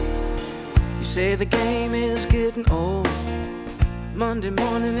say the game is getting old. Monday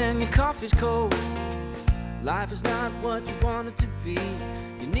morning and your coffee's cold. Life is not what you want it to be.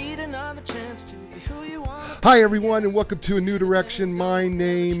 You need another chance to be who you want to be. Hi everyone, and welcome to A New Direction. My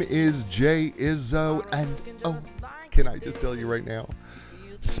name is Jay Izzo, and can I just tell you right now,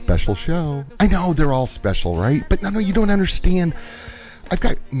 special show. I know they're all special, right? But no, you don't understand. I've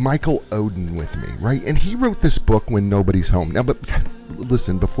got Michael Oden with me, right? And he wrote this book, When Nobody's Home. Now, but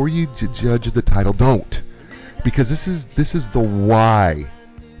listen, before you judge the title, don't. Because this is the why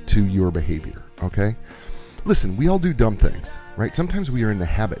to your behavior, okay? Listen, we all do dumb things, right? Sometimes we are in the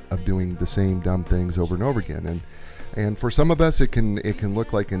habit of doing the same dumb things over and over again. And for some of us, it can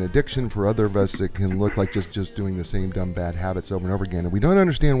look like an addiction. For other of us, it can look like just doing the same dumb bad habits over and over again. And we don't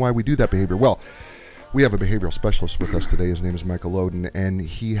understand why we do that behavior. Well, we have a behavioral specialist with us today. His name is Michael Oden, and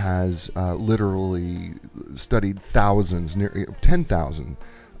he has literally studied thousands, near 10,000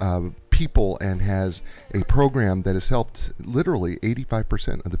 people, and has a program that has helped literally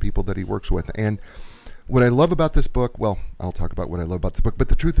 85% of the people that he works with. And what I love about this book, well, I'll talk about what I love about the book, but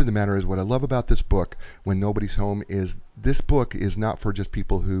the truth of the matter is what I love about this book, When Nobody's Home, is this book is not for just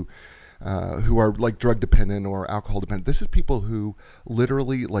people who are like drug dependent or alcohol dependent. This is people who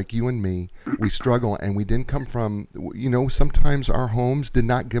literally, like you and me, we struggle, and we didn't come from, sometimes our homes did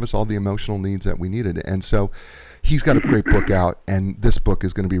not give us all the emotional needs that we needed. And so he's got a great book out, and this book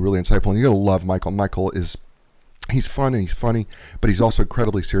is going to be really insightful. And you're going to love Michael. He's fun and he's funny, but he's also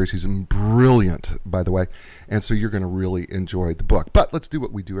incredibly serious. He's brilliant, by the way. And so you're going to really enjoy the book. But let's do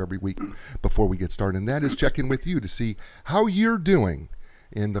what we do every week before we get started, and that is check in with you to see how you're doing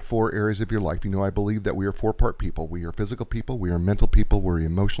in the four areas of your life. I believe that we are four-part people. We are physical people, we are mental people, we're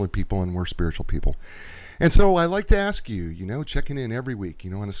emotional people, and we're spiritual people. And so I like to ask you, checking in every week,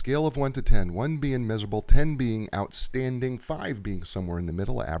 on a scale of 1 to 10, 1 being miserable, 10 being outstanding, 5 being somewhere in the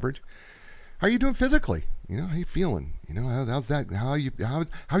middle, average. How are you doing physically? How you feeling? How's that?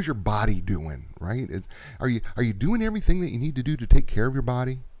 How's your body doing? Right? Are you doing everything that you need to do to take care of your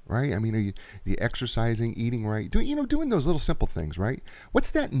body? Right? Are you exercising, eating right, doing those little simple things, right?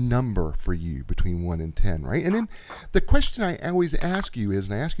 What's that number for you between 1 and 10, right? And then the question I always ask you is,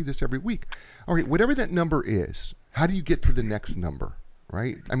 and I ask you this every week, all right, whatever that number is, how do you get to the next number,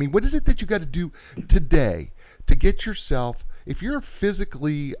 right? What is it that you got to do today to get yourself, if you're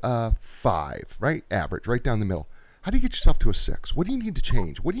physically 5, right, average, right down the middle, how do you get yourself to a 6? What do you need to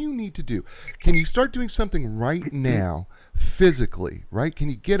change? What do you need to do? Can you start doing something right now physically, right? Can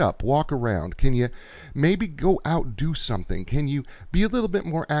you get up, walk around? Can you maybe go out, do something? Can you be a little bit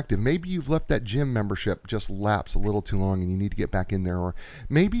more active? Maybe you've left that gym membership just lapse a little too long and you need to get back in there. Or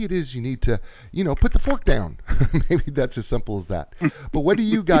maybe it is you need to, put the fork down. Maybe that's as simple as that. But what do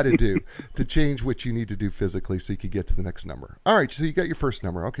you got to do to change what you need to do physically so you can get to the next number? All right, so you got your first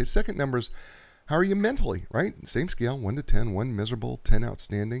number. Okay, second number is, how are you mentally, right? Same scale, 1 to 10, 1 miserable, 10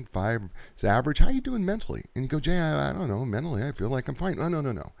 outstanding, 5 is average. How are you doing mentally? And you go, Jay, I don't know, mentally I feel like I'm fine.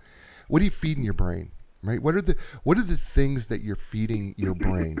 No. What are you feeding your brain, right? What are the things that you're feeding your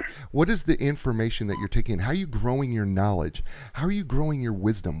brain? What is the information that you're taking? How are you growing your knowledge? How are you growing your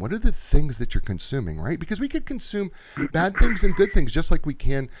wisdom? What are the things that you're consuming, right? Because we could consume bad things and good things just like we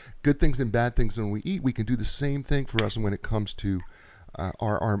can good things and bad things when we eat. We can do the same thing for us when it comes to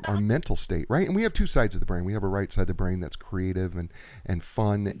our mental state, right? And we have two sides of the brain. We have a right side of the brain that's creative and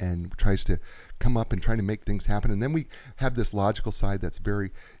fun and tries to come up and try to make things happen. And then we have this logical side that's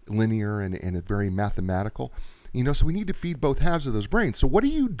very linear and very mathematical. So we need to feed both halves of those brains. So what are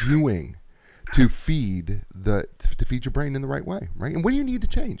you doing to feed your brain in the right way, right? And what do you need to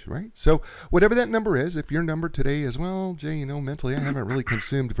change, right? So whatever that number is, if your number today is, well, Jay, mentally I haven't really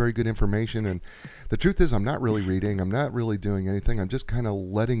consumed very good information, and the truth is I'm not really reading, I'm not really doing anything, I'm just kind of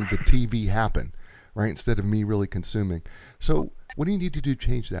letting the TV happen, right? Instead of me really consuming. So what do you need to do to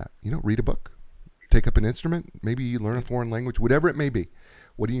change that? Read a book, take up an instrument, maybe you learn a foreign language, whatever it may be.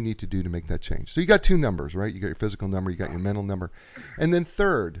 What do you need to do to make that change? So you got two numbers, right? You got your physical number, you got your mental number. And then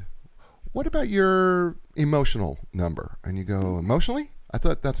third, what about your emotional number? And you go, emotionally? I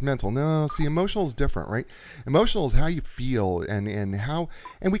thought that's mental. No, see, emotional is different, right? Emotional is how you feel and how,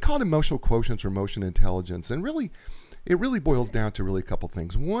 and we call it emotional quotients or emotion intelligence. And really, it really boils down to really a couple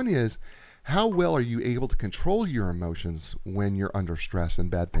things. One is, how well are you able to control your emotions when you're under stress and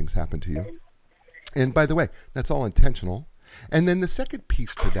bad things happen to you? And by the way, that's all intentional. And then the second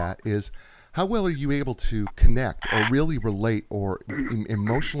piece to that is, how well are you able to connect or really relate or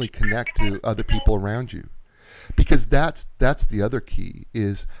emotionally connect to other people around you? Because that's the other key,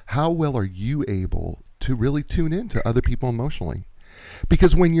 is how well are you able to really tune in to other people emotionally?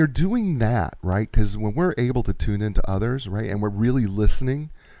 Because when you're doing that, right, because when we're able to tune into others, right, and we're really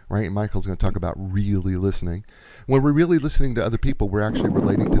listening, right? And Michael's going to talk about really listening. When we're really listening to other people, we're actually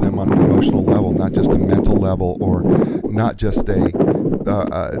relating to them on an emotional level, not just a mental level or not just a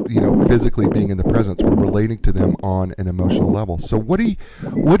physically being in the presence. We're relating to them on an emotional level. So what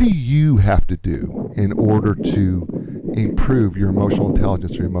do you have to do in order to improve your emotional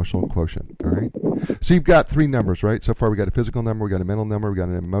intelligence or your emotional quotient? All right. So you've got three numbers, right? So far we got a physical number, we got a mental number, we got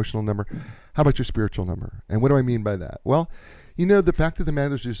an emotional number. How about your spiritual number? And what do I mean by that? Well, the fact of the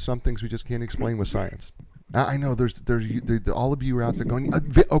matter is there's some things we just can't explain with science. I know there's all of you are out there going,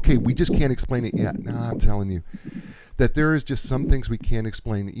 okay, we just can't explain it yet. No, I'm telling you that there is just some things we can't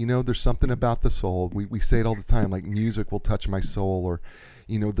explain. There's something about the soul. We say it all the time, like music will touch my soul, or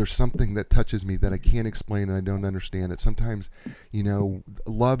there's something that touches me that I can't explain and I don't understand it. Sometimes,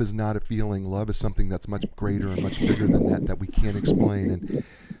 love is not a feeling. Love is something that's much greater and much bigger than that we can't explain. And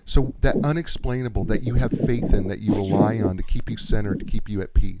so that unexplainable that you have faith in, that you rely on to keep you centered, to keep you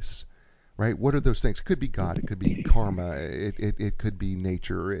at peace. Right? What are those things? It could be God. It could be karma. It could be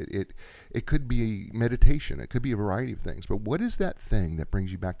nature. It could be meditation. It could be a variety of things. But what is that thing that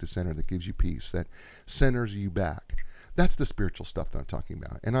brings you back to center, that gives you peace, that centers you back? That's the spiritual stuff that I'm talking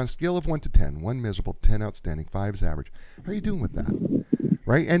about. And on a scale of 1 to 10, 1 miserable, 10 outstanding, 5 is average, how are you doing with that?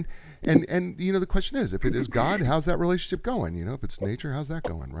 Right? And the question is, if it is God, how's that relationship going? If it's nature, how's that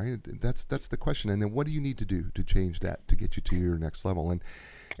going? Right? That's the question. And then what do you need to do to change that to get you to your next level? And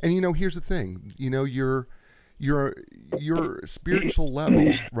here's the thing, your spiritual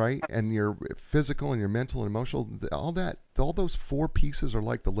level, right, and your physical and your mental and emotional, all those four pieces are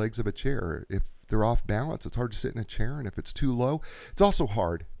like the legs of a chair. If they're off balance, it's hard to sit in a chair, and if it's too low, it's also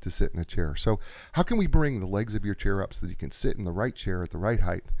hard to sit in a chair. So how can we bring the legs of your chair up so that you can sit in the right chair at the right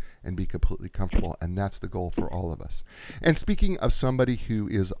height and be completely comfortable? And that's the goal for all of us. And speaking of somebody who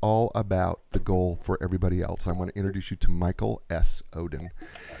is all about the goal for everybody else, I want to introduce you to Michael S. Oden.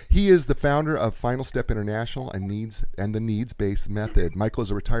 He is the founder of Final Step International and the Needs-Based Method. Michael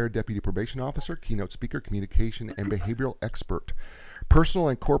is a retired deputy probation officer, keynote speaker, communication and behavioral expert, personal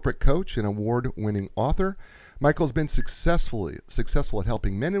and corporate coach, and award-winning author. Michael has been successful at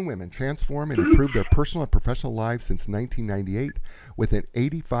helping men and women transform and improve their personal and professional lives since 1998 with an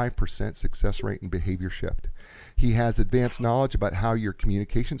 85% success rate in behavior shift. He has advanced knowledge about how your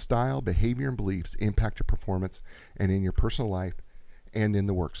communication style, behavior, and beliefs impact your performance and in your personal life and in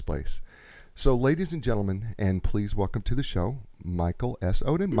the workplace. So, ladies and gentlemen, and please welcome to the show, Michael S.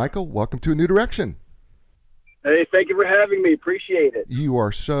 Oden. Michael, welcome to A New Direction. Hey, thank you for having me. Appreciate it. You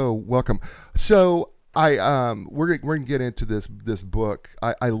are so welcome. So, we're gonna get into this book.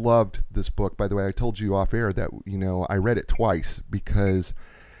 I loved this book. By the way, I told you off air that I read it twice because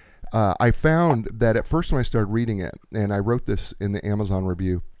I found that at first when I started reading it, and I wrote this in the Amazon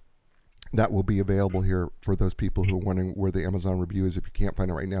review. That will be available here for those people who are wondering where the Amazon review is if you can't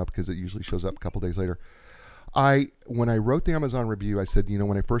find it right now, because it usually shows up a couple days later. When I wrote the Amazon review, I said,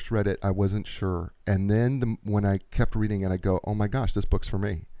 when I first read it, I wasn't sure. And then when I kept reading it, I go, oh my gosh, this book's for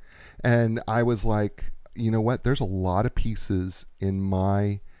me. And I was like, you know what? There's a lot of pieces in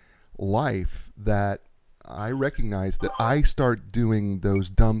my life that I recognize that I start doing those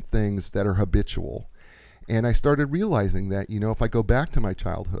dumb things that are habitual. And I started realizing that, if I go back to my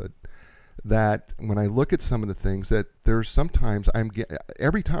childhood, that when I look at some of the things that there's sometimes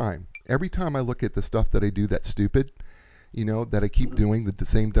every time I look at the stuff that I do that's stupid, that I keep doing the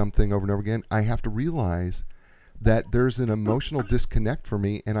same dumb thing over and over again, I have to realize that there's an emotional disconnect for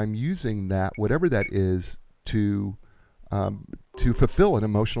me, and I'm using that, whatever that is, to fulfill an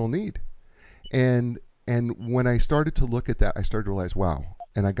emotional need. And when I started to look at that, I started to realize, wow,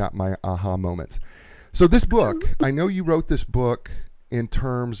 and I got my aha moments. So this book, I know you wrote this book in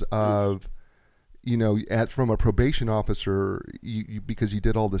terms of, from a probation officer, because you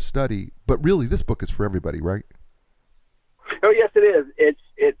did all this study, but really this book is for everybody, right? Oh, yes, it is.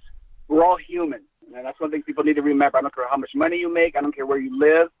 We're all human, and that's one thing people need to remember. I don't care how much money you make, I don't care where you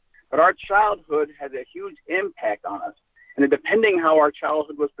live, but our childhood has a huge impact on us. And depending how our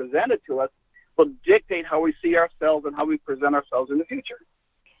childhood was presented to us will dictate how we see ourselves and how we present ourselves in the future.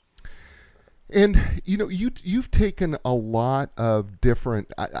 And you've taken a lot of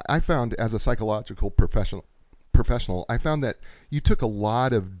different. I found as a psychological professional, I found that you took a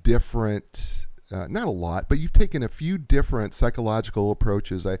lot of different, not a lot, but you've taken a few different psychological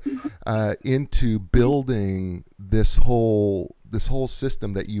approaches into building this whole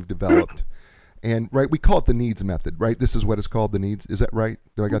system that you've developed. And right, we call it the needs method, right? This is what it's called, the needs. Is that right?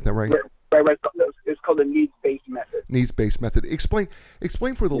 Do I got that right? Right. It's called the needs-based method. Needs-based method. Explain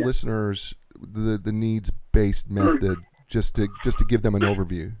for the listeners the needs-based method, just to give them an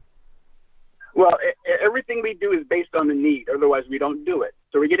overview. Well, everything we do is based on the need. Otherwise, we don't do it.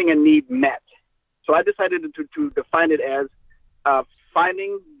 So we're getting a need met. So I decided to define it as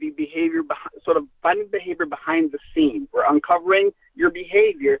finding the behavior, finding behavior behind the scene. We're uncovering your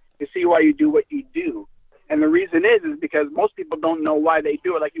behavior to see why you do what you do. And the reason is because most people don't know why they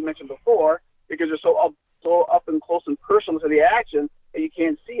do it, like you mentioned before, because they're so up and close and personal to the action that you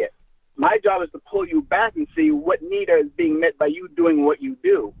can't see it. My job is to pull you back and see what need is being met by you doing what you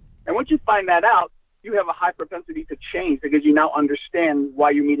do. And once you find that out, you have a high propensity to change because you now understand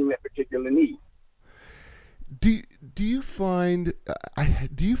why you're meeting that particular need. Do you find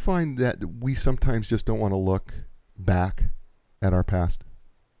that we sometimes just don't want to look back at our past?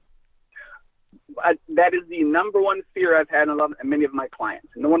 That is the number one fear I've had in many of my clients.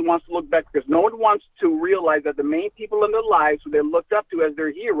 No one wants to look back because no one wants to realize that the main people in their lives who they looked up to as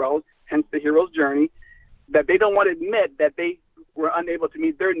their heroes, hence the hero's journey, that they don't want to admit that they were unable to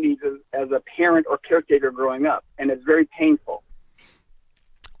meet their needs as a parent or caretaker growing up, and it's very painful.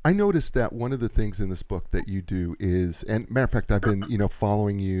 I noticed that one of the things in this book that you do is, and matter of fact, I've been,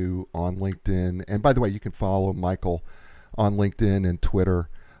 following you on LinkedIn, and by the way, you can follow Michael on LinkedIn and Twitter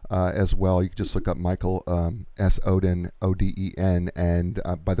as well. You can just look up Michael S. Oden, Oden, and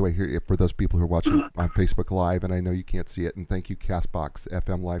by the way, here for those people who are watching on Facebook Live, and I know you can't see it, and thank you Castbox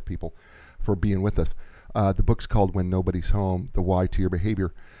FM Live people for being with us. The book's called When Nobody's Home: The Why to Your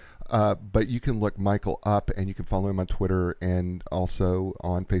Behavior. But you can look Michael up, and you can follow him on Twitter and also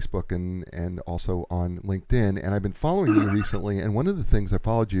on Facebook and also on LinkedIn. And I've been following you recently, and one of the things I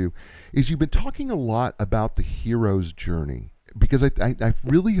followed you is you've been talking a lot about the hero's journey, because I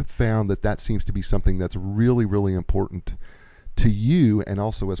really have found that seems to be something that's really, really important to you, and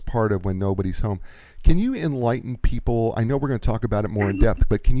also as part of When Nobody's Home. Can you enlighten people? I know we're going to talk about it more in depth,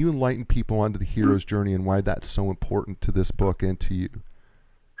 but can you enlighten people onto the hero's journey and why that's so important to this book and to you?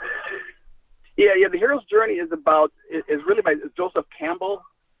 Yeah. The hero's journey is really by Joseph Campbell,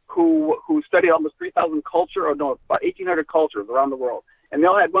 who studied almost 3,000 about 1,800 cultures around the world, and they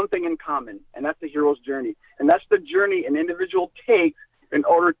all had one thing in common, and that's the hero's journey, and that's the journey an individual takes in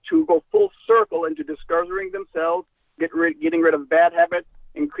order to go full circle into discovering themselves, getting rid of bad habits,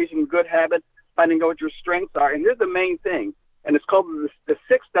 increasing good habits, finding out what your strengths are. And here's the main thing, and it's called the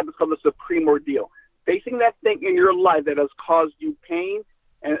sixth step. Is called the supreme ordeal. Facing that thing in your life that has caused you pain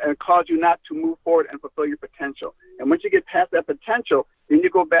and caused you not to move forward and fulfill your potential. And once you get past that potential, then you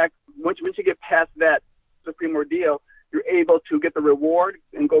go back. Once you get past that supreme ordeal, you're able to get the reward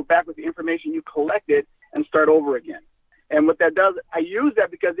and go back with the information you collected and start over again. And what that does, I use that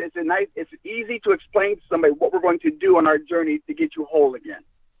because it's easy to explain to somebody what we're going to do on our journey to get you whole again.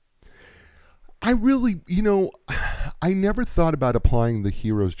 I really, I never thought about applying the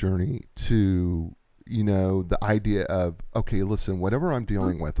hero's journey to, the idea of, okay, listen, whatever I'm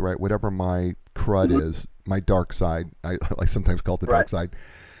dealing with, right, whatever my crud is, my dark side, I sometimes call it the dark side.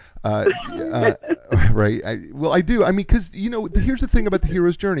 Right. I do. I mean, because, here's the thing about the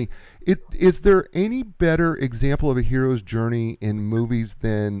hero's journey. Is there any better example of a hero's journey in movies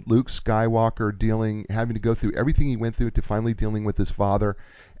than Luke Skywalker having to go through everything he went through to finally dealing with his father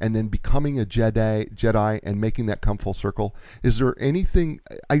and then becoming a Jedi and making that come full circle? Is there anything,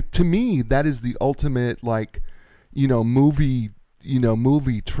 to me, that is the ultimate, movie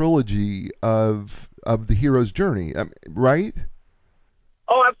trilogy of the hero's journey, right?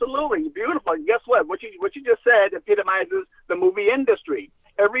 Oh, absolutely. Beautiful. And guess what? What you just said epitomizes the movie industry.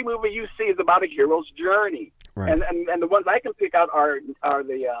 Every movie you see is about a hero's journey. Right. And the ones I can pick out are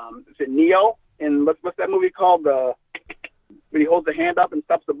the is it Neo in what's that movie called? When he holds the hand up and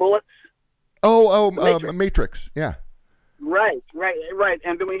stops the bullets. Matrix. Yeah. Right.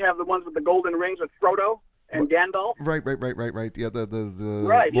 And then we have the ones with the golden rings with Frodo and Gandalf. Right. Yeah, the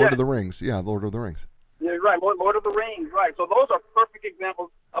right, Lord of the Rings. Yeah, Lord of the Rings. Yeah, right. Lord of the Rings. Right. So those are perfect examples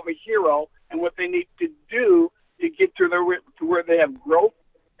of a hero and what they need to do to get to where they have growth,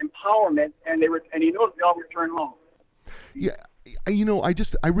 empowerment, and they all return home. Yeah.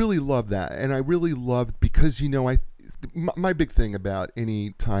 I really love that, and I really love because my big thing about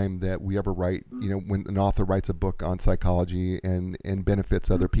any time that we ever write, when an author writes a book on psychology and benefits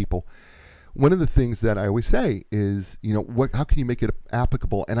other people, one of the things that I always say is, how can you make it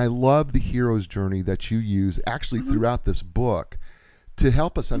applicable? And I love the hero's journey that you use actually throughout this book to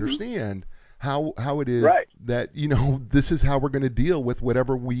help us understand how it is that, this is how we're going to deal with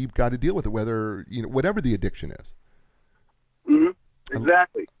whatever we've got to deal with, whether, whatever the addiction is.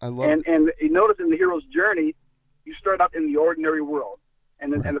 Exactly. I love and you notice in the hero's journey, you start out in the ordinary world.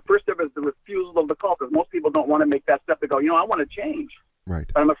 And the first step is the refusal of the cult, because most people don't want to make that step to go, I want to change. Right.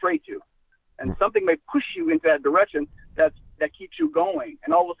 But I'm afraid to. and something may push you into that direction that keeps you going.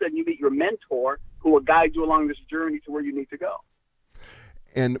 And all of a sudden, you meet your mentor who will guide you along this journey to where you need to go.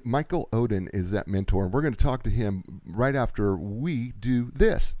 And Michael Oden is that mentor, and we're going to talk to him right after we do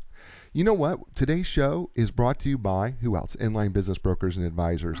this. You know what? Today's show is brought to you by who else? Inline Business Brokers and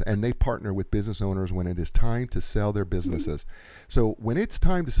Advisors, and they partner with business owners when it is time to sell their businesses. So when it's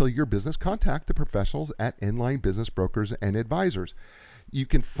time to sell your business, contact the professionals at Inline Business Brokers and Advisors. You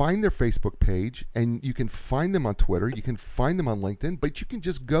can find their Facebook page, and you can find them on Twitter. You can find them on LinkedIn, but you can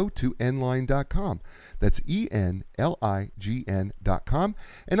just go to nline.com. That's ENLIGN.com.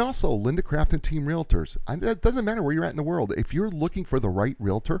 And also Linda Craft and Team Realtors. It doesn't matter where you're at in the world. If you're looking for the right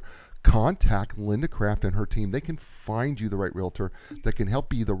realtor, contact Linda Craft and her team. They can find you the right realtor that can help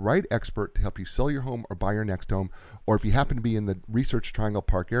be the right expert to help you sell your home or buy your next home. Or if you happen to be in the Research Triangle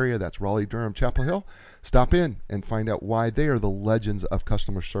Park area, that's Raleigh, Durham, Chapel Hill, stop in and find out why they are the legends of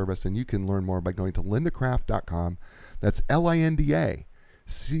customer service. And you can learn more by going to lindacraft.com. That's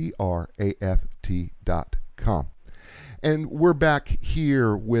LINDACRAFT.com. And we're back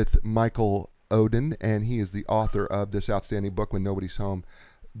here with Michael Oden, and he is the author of this outstanding book, When Nobody's Home,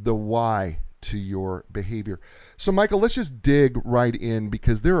 The Why to Your Behavior. So, Michael, let's just dig right in,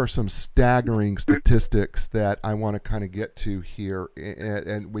 because there are some staggering statistics that I want to kind of get to here,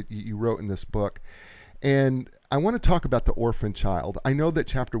 and you wrote in this book. And I want to talk about the orphan child. I know that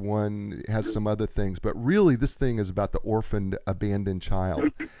chapter 1 has some other things, but really this thing is about the orphaned, abandoned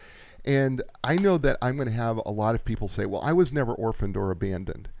child. And I know that I'm going to have a lot of people say, well, I was never orphaned or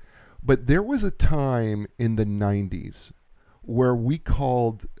abandoned. But there was a time in the 90s where we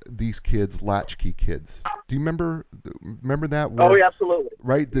called these kids latchkey kids. Do you remember that? Oh, yeah, absolutely.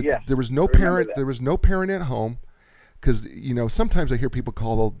 Right? Yes, there was no parent. There was no parent at home. Because sometimes I hear people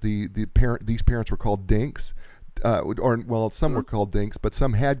call these parents were called dinks, some were called dinks, but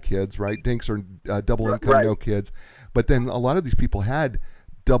some had kids, right? Dinks are double income, right. No kids, but then a lot of these people had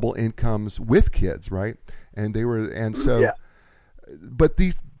double incomes with kids, right? And they were, and so, yeah. But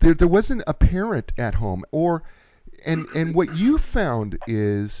there wasn't a parent at home, and what you found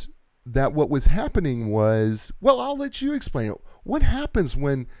is that what was happening was, well, I'll let you explain it. What happens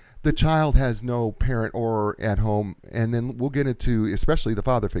when the child has no parent or at home, and then we'll get into especially the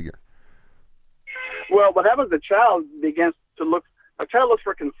father figure. Well, what happens, a child looks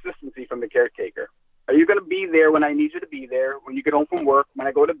for consistency from the caretaker. Are you going to be there when I need you to be there, when you get home from work, when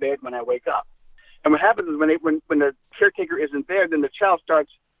I go to bed, when I wake up? And what happens is when the caretaker isn't there, then the child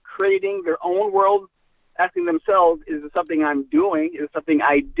starts creating their own world, asking themselves, is it something I'm doing? Is it something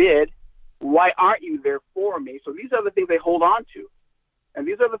I did? Why aren't you there for me? So these are the things they hold on to. And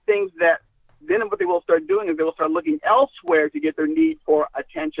these are the things that then what they will start doing is they will start looking elsewhere to get their need for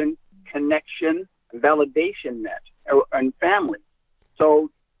attention, connection, validation met, and family. So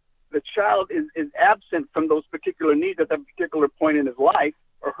the child is absent from those particular needs at that particular point in his life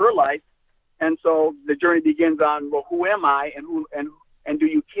or her life. And so the journey begins on, well, who am I, and do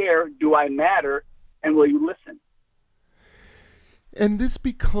you care? Do I matter? And will you listen? And this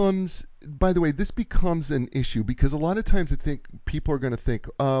becomes, by the way, an issue, because a lot of times I think people are going to think,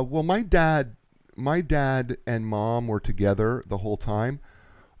 well, my dad and mom were together the whole time,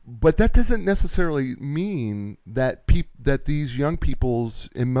 but that doesn't necessarily mean that these young people's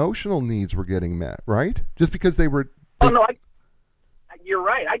emotional needs were getting met, right? Just because they were. Oh no, you're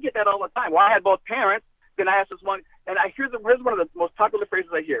right. I get that all the time. Well, I had both parents. Then I asked this one, and here's one of the most popular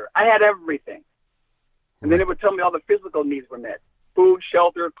phrases I hear. I had everything, and then it would tell me all the physical needs were met. Food,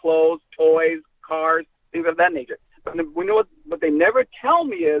 shelter, clothes, toys, cars, things of that nature. But we know what they never tell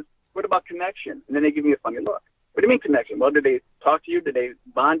me is, what about connection? And then they give me a funny look. What do you mean connection? Well, did they talk to you? Did they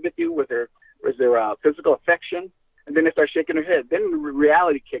bond with you? Was there physical affection? And then they start shaking their head. Then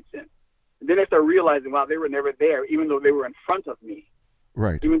reality kicks in. And then they start realizing, wow, they were never there, even though they were in front of me.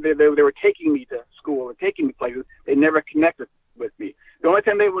 Right. Even though they were taking me to school or taking me places, they never connected with me. The only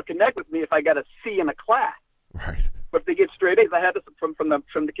time they would connect with me if I got a C in a class. Right. But if they get straight A's, I had this from the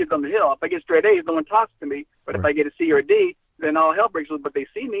kids on the hill. If I get straight A's, no one talks to me. But if I get a C or a D, then all hell breaks loose. But they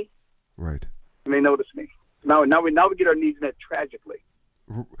see me. Right. And they notice me. Now we get our needs met tragically.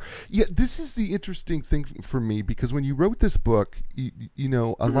 Yeah, this is the interesting thing for me, because when you wrote this book, a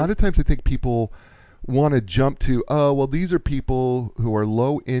lot of times I think people want to jump to, oh, well, these are people who are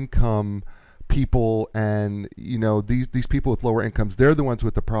low income people, and these people with lower incomes, they're the ones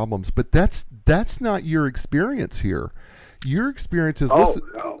with the problems. But that's not your experience here. Your experience is,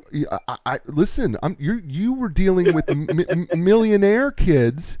 listen, you were dealing with millionaire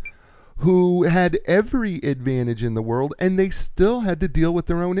kids who had every advantage in the world, and they still had to deal with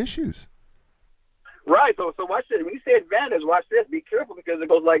their own issues. Right. So watch this. When you say advantage, watch this. Be careful because it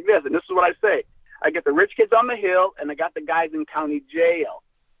goes like this. And this is what I say. I get the rich kids on the hill, and I got the guys in county jail.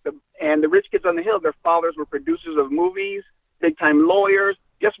 And the rich kids on the hill, their fathers were producers of movies, big-time lawyers.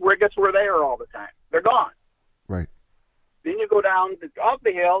 Guess where they are all the time? They're gone. Right. Then you go down off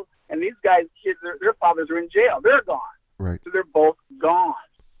the hill, and these guys' kids, their fathers are in jail. They're gone. Right. So they're both gone.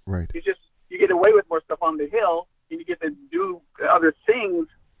 Right. You get away with more stuff on the hill, and you get to do other things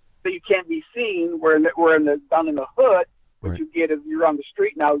that you can't be seen. Down in the hood, what right. you get is you're on the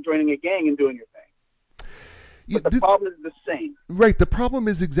street now, joining a gang and doing your thing. But the problem is the same. Right. The problem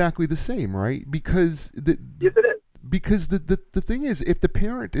is exactly the same, right? Because yes, it is. Because the thing is, if the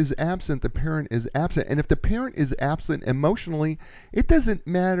parent is absent, the parent is absent. And if the parent is absent emotionally, it doesn't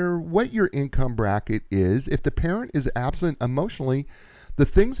matter what your income bracket is. If the parent is absent emotionally, the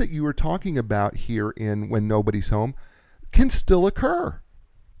things that you were talking about here in When Nobody's Home can still occur.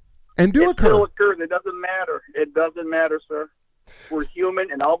 And do occur. It still occurs. It doesn't matter. It doesn't matter, sir. We're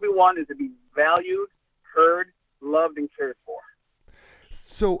human, and all we want is to be valued, heard, loved, and cared for.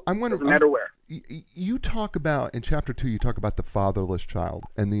 So I'm wondering, doesn't matter where. You talk about, in chapter 2, you talk about the fatherless child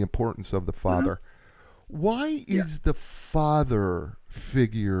and the importance of the father. Mm-hmm. Why is the father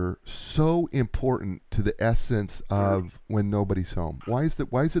figure so important to the essence of When Nobody's Home? Why is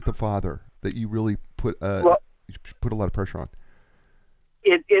it the father that you really put a lot of pressure on?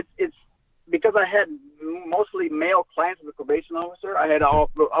 It's because I had mostly male clients as a probation officer. I had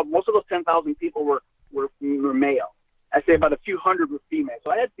most of those 10,000 people were male. I'd say about a few hundred were female.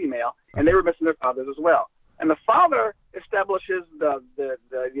 So I had female, and they were missing their fathers as well. And the father establishes the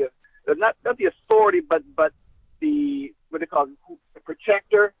not the authority, but the what they call the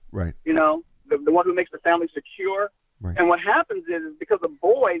protector. Right. You know, the one who makes the family secure. Right. And what happens is because the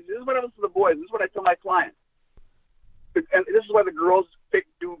boys. This is what happens to the boys. This is what I tell my clients. And this is why the girls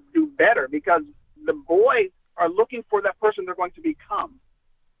do better, because the boys are looking for that person they're going to become.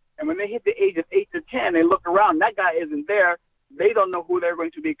 And when they hit the age of 8 to 10, they look around. That guy isn't there. They don't know who they're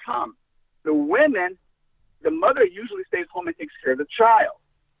going to become. The women, the mother usually stays home and takes care of the child.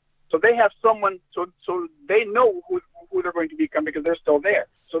 So they have someone, so they know who they're going to become because they're still there.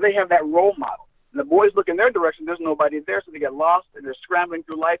 So they have that role model. And the boys look in their direction. There's nobody there, so they get lost, and they're scrambling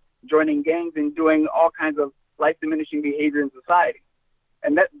through life, joining gangs and doing all kinds of life-diminishing behavior in society.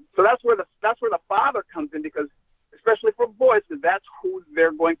 And so that's where the father comes in, because especially for boys, because that's who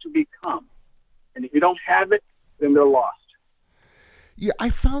they're going to become. And if you don't have it, then they're lost. Yeah, I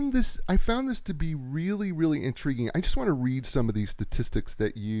found this to be really, really intriguing. I just want to read some of these statistics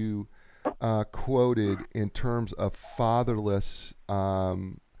that you quoted in terms of fatherless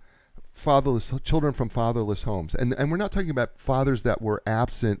children from fatherless homes, and we're not talking about fathers that were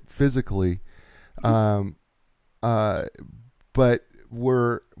absent physically, but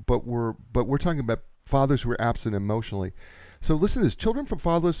we're talking about fathers who were absent emotionally. So listen to this. Children from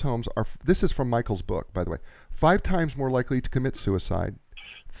fatherless homes are, this is from Michael's book, by the way, 5 times more likely to commit suicide,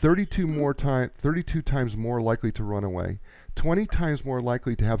 32 times more likely to run away, 20 times more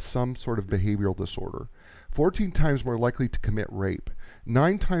likely to have some sort of behavioral disorder, 14 times more likely to commit rape,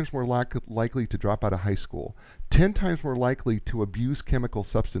 9 times more likely to drop out of high school, 10 times more likely to abuse chemical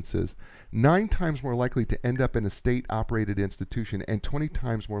substances, 9 times more likely to end up in a state-operated institution, and 20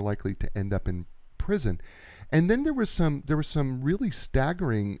 times more likely to end up in prison. And then there was some really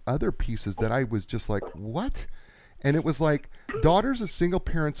staggering other pieces that I was just like, what? And it was like, daughters of single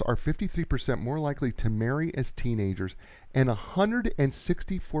parents are 53% more likely to marry as teenagers and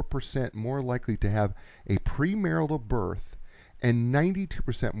 164% more likely to have a premarital birth and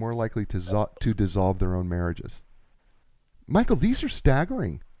 92% more likely to dissolve their own marriages. Michael, these are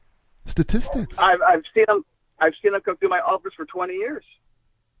staggering statistics. I've seen them come through my office for 20 years.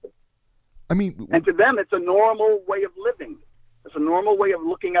 I mean, and to them, it's a normal way of living. It's a normal way of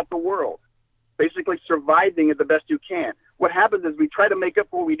looking at the world. Basically, surviving it the best you can. What happens is we try to make up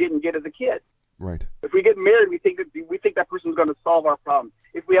for what we didn't get as a kid. Right. If we get married, we think that person's going to solve our problem.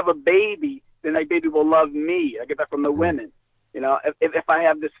 If we have a baby, then that baby will love me. I get that from the women. You know, if I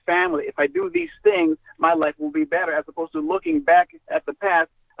have this family, if I do these things, my life will be better, as opposed to looking back at the past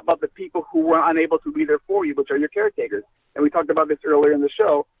about the people who were unable to be there for you, which are your caretakers. And we talked about this earlier in the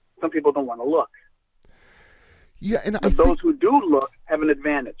show. Some people don't want to look. Yeah, and but those who do look have an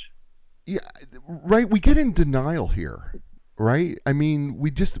advantage. Yeah, right. We get in denial here, right? I mean,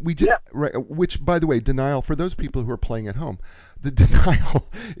 we just right. Which, by the way, denial for those people who are playing at home, the denial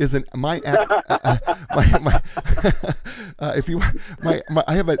is I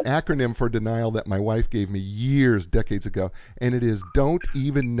have an acronym for denial that my wife gave me decades ago, and it is don't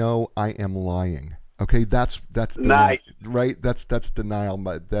even know I am lying. Okay, that's nice. Right? That's denial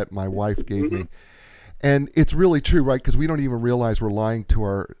that my wife gave me. And it's really true, right? Because we don't even realize we're lying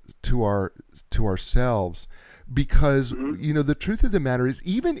to ourselves. Because the truth of the matter is,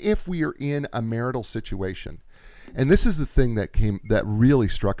 even if we are in a marital situation, and this is the thing that really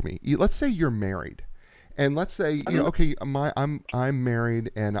struck me. Let's say you're married, and let's say okay, I'm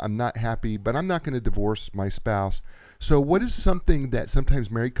married and I'm not happy, but I'm not going to divorce my spouse. So what is something that sometimes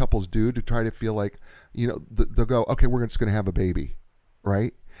married couples do to try to feel like they'll go, okay, we're just going to have a baby,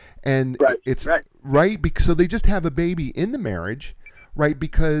 right? And it's right because so they just have a baby in the marriage, right?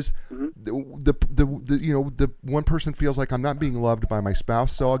 Because the one person feels like I'm not being loved by my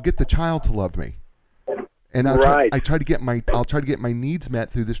spouse, so I'll get the child to love me, and I'll try to get my needs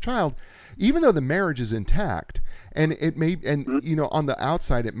met through this child, even though the marriage is intact, and it may on the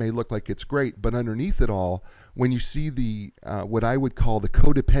outside it may look like it's great, but underneath it all, when you see the what I would call the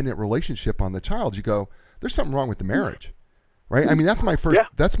codependent relationship on the child, you go, there's something wrong with the marriage. Right? I mean, that's my first. Yeah.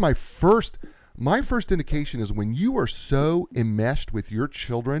 That's my first. My first indication is when you are so enmeshed with your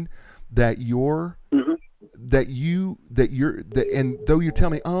children that you're and though you tell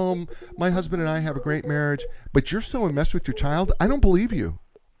me, my husband and I have a great marriage, but you're so enmeshed with your child, I don't believe you.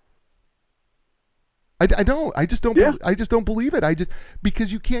 I don't. I just don't. Yeah. I just don't believe it. Because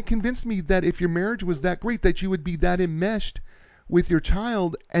you can't convince me that if your marriage was that great, that you would be that enmeshed with your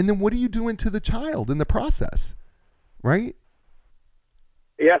child, and then what are you doing to the child in the process, right?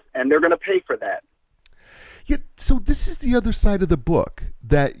 Yes, and they're going to pay for that. Yeah, so this is the other side of the book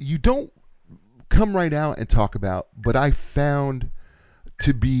that you don't come right out and talk about, but I found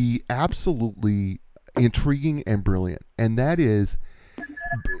to be absolutely intriguing and brilliant. And that is,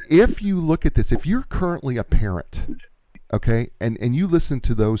 if you look at this, if you're currently a parent, okay, and you listen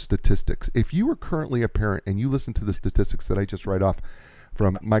to those statistics, if you are currently a parent and you listen to the statistics that I just read off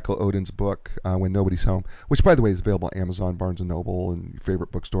from Michael Oden's book, When Nobody's Home, which, by the way, is available on Amazon, Barnes & Noble, and your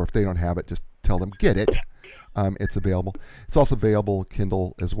favorite bookstore. If they don't have it, just tell them, get it. It's available. It's also available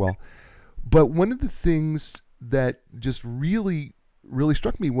Kindle as well. But one of the things that just really, really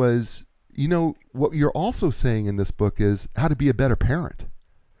struck me was, what you're also saying in this book is how to be a better parent.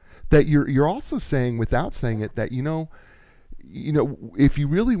 That you're also saying, without saying it, that, if you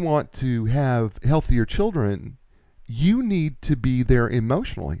really want to have healthier children, you need to be there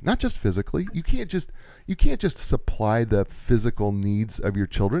emotionally, not just physically. You can't just supply the physical needs of your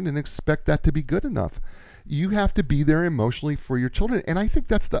children and expect that to be good enough. You have to be there emotionally for your children. And I think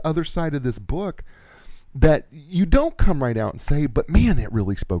that's the other side of this book that you don't come right out and say, but man, it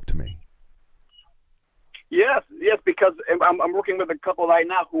really spoke to me. Yes, because I'm working with a couple right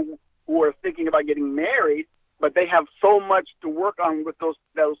now who are thinking about getting married, but they have so much to work on with those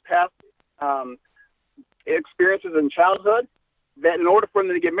past experiences in childhood that in order for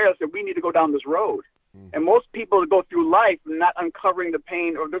them to get married, I said, we need to go down this road. And most people go through life not uncovering the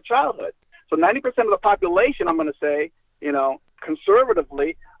pain of their childhood. So 90% of the population, I'm going to say,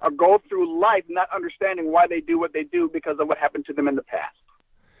 conservatively, go through life not understanding why they do what they do because of what happened to them in the past.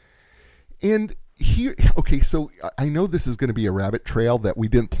 And here, okay, so I know this is going to be a rabbit trail that we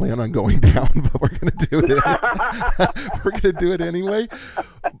didn't plan on going down, but we're going to do it. We're going to do it anyway,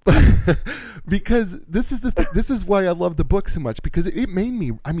 because this is why I love the book so much, because it made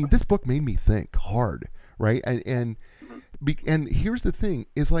me. I mean, this book made me think hard, right? And here's the thing: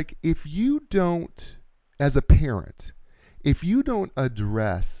 is like if you don't, as a parent, if you don't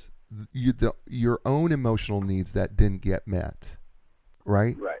address your own emotional needs that didn't get met,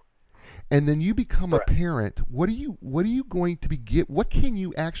 right? Right. And then you become a parent. What are you going to be what can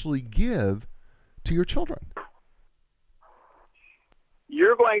you actually give to your children?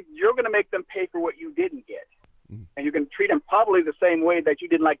 You're going to make them pay for what you didn't get, and you can treat them probably the same way that you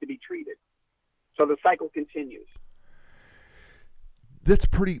didn't like to be treated. So the cycle continues. That's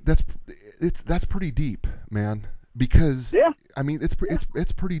pretty deep, man. Because I mean, it's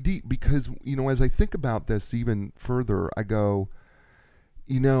pretty deep because as I think about this even further, I go.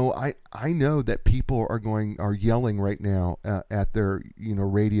 I know that people are yelling right now at their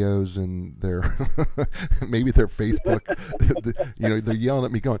radios and their maybe their Facebook. They're yelling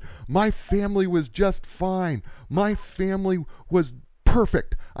at me, going, "My family was just fine. My family was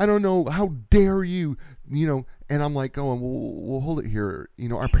perfect. I don't know, how dare you?" And I'm like going, "Well, hold it here.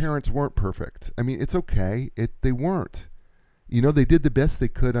 Our parents weren't perfect. I mean, it's okay. They weren't. They did the best they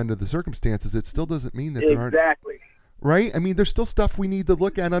could under the circumstances. It still doesn't mean that there aren't." Exactly. Right? I mean, there's still stuff we need to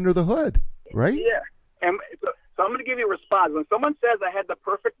look at under the hood, right? Yeah. And so I'm going to give you a response. When someone says I had the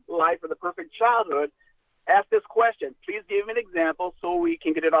perfect life or the perfect childhood, ask this question. Please give me an example so we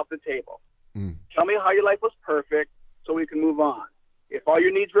can get it off the table. Tell me how your life was perfect so we can move on. If all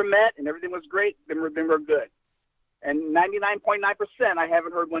your needs were met and everything was great, then we're good. And 99.9%, I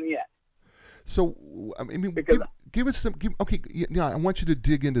haven't heard one yet. So, I mean, Because give us some. Okay, yeah, I want you to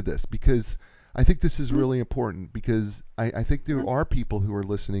dig into this because I think this is really important because I think there are people who are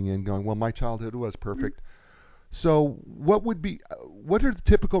listening in going, well, my childhood was perfect. So, what are the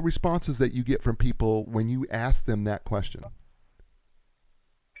typical responses that you get from people when you ask them that question?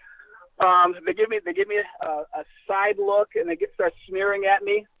 they give me a side look, and they start sneering at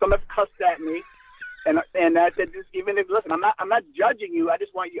me. Some have cussed at me. And I said, just, even if, listen, I'm not judging you. I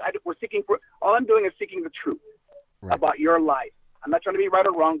just want you. We're seeking for. All I'm doing is seeking the truth about your life. I'm not trying to be right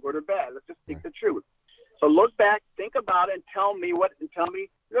or wrong, good or bad. Let's just seek the truth. So look back, think about it, and tell me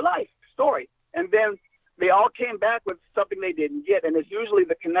your life story. And then they all came back with something they didn't get, and it's usually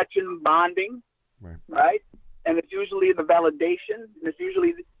the connection, bonding, right? And it's usually the validation, and it's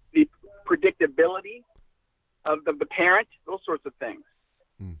usually the predictability of the parent, those sorts of things.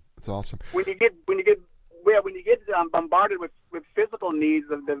 That's awesome. When you get bombarded with physical needs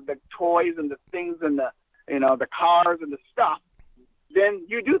of the toys and the things and the cars and the stuff, then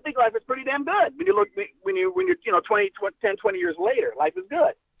you do think life is pretty damn good. When you're 10, 20 years later, life is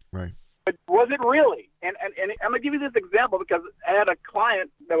good. Right. But was it really? And I'm gonna give you this example because I had a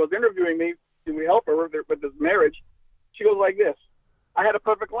client that was interviewing me. We help her with this marriage. She goes like this: I had a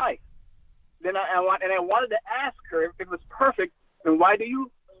perfect life. Then I wanted to ask her if it was perfect, then why do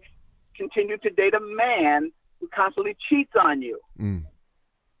you continue to date a man who constantly cheats on you?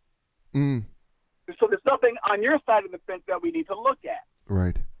 So there's something on your side of the fence that we need to look at.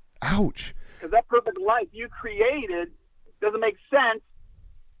 Right. Ouch. Because that perfect life you created doesn't make sense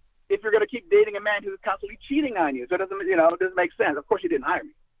if you're going to keep dating a man who's constantly cheating on you. So it doesn't make sense. Of course, you didn't hire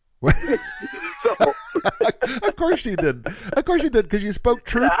me. Of course she did. Of course she did, because you spoke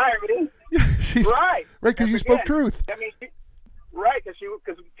truth. Hire me. Right, because you spoke truth. I mean, because she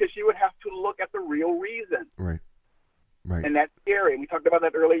would have to look at the real reason. Right. And that's scary. We talked about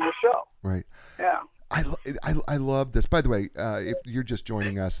that earlier in your show. Right. Yeah. I love this. By the way, if you're just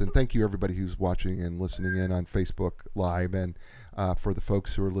joining us, and thank you everybody who's watching and listening in on Facebook Live, and for the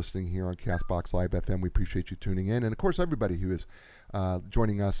folks who are listening here on Castbox Live FM, we appreciate you tuning in, and of course everybody who is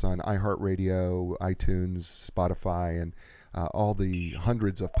joining us on iHeartRadio, iTunes, Spotify, and all the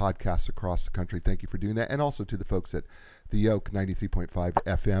hundreds of podcasts across the country. Thank you for doing that, and also to the folks at the Oak 93.5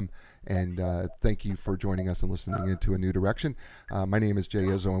 FM. And thank you for joining us and listening into A New Direction. My name is Jay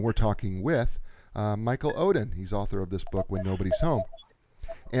Izzo, and we're talking with Michael Oden. He's author of this book, When Nobody's Home.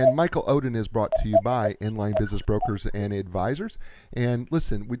 And Michael Oden is brought to you by Inline Business Brokers and Advisors. And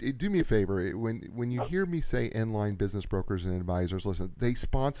listen, do me a favor. When you hear me say Inline Business Brokers and Advisors, listen, they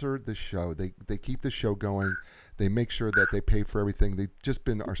sponsor the show. They keep the show going. They make sure that they pay for everything. They've just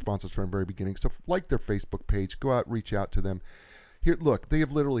been our sponsors from the very beginning. So like their Facebook page, go out, reach out to them. Here, look, they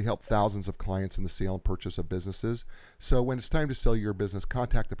have literally helped thousands of clients in the sale and purchase of businesses. So when it's time to sell your business,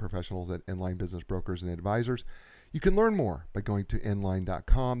 contact the professionals at Inline Business Brokers and Advisors. You can learn more by going to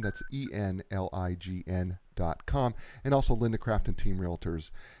inline.com. That's ENLIGN.com. And also Linda Craft and Team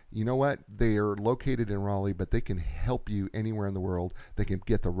Realtors. You know what? They are located in Raleigh, but they can help you anywhere in the world. They can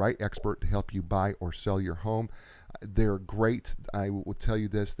get the right expert to help you buy or sell your home. They're great. I will tell you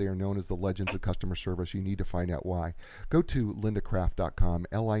this. They are known as the legends of customer service. You need to find out why. Go to lindacraft.com,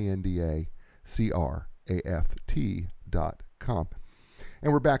 LINDACRAFT.com.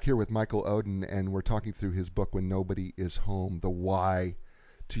 And we're back here with Michael Oden, and we're talking through his book, When Nobody Is Home, the why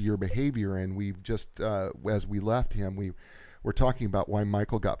to your behavior. And we've just, as we left him, we're talking about why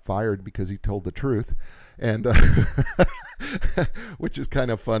Michael got fired because he told the truth, and which is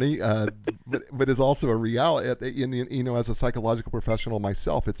kind of funny, but is also a reality. As a psychological professional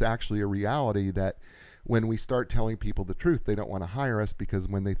myself, it's actually a reality that when we start telling people the truth, they don't want to hire us, because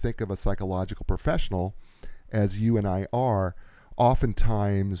when they think of a psychological professional, as you and I are,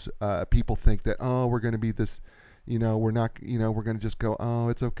 oftentimes people think that, oh, we're going to be this, we're not, we're going to just go, oh,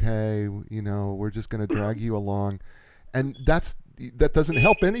 it's okay, we're just going to drag you along. And that doesn't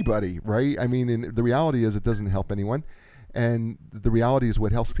help anybody, right? I mean, the reality is it doesn't help anyone. And the reality is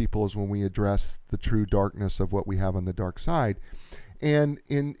what helps people is when we address the true darkness of what we have on the dark side. And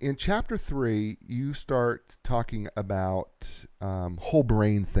in chapter 3, you start talking about whole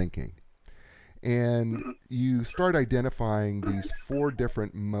brain thinking. And you start identifying these 4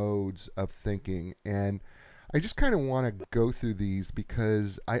 different modes of thinking. And I just kind of want to go through these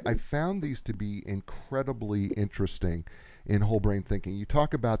because I found these to be incredibly interesting in whole brain thinking. You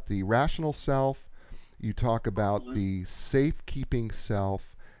talk about the rational self, you talk about the safekeeping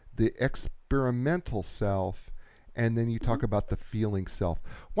self, the experimental self, and then you talk about the feeling self.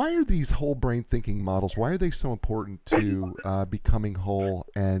 Why are these whole brain thinking models, why are they so important to becoming whole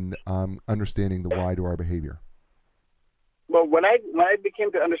and understanding the why to our behavior? Well, when I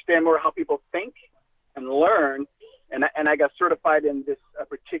became to understand more how people think and learn, and I got certified in this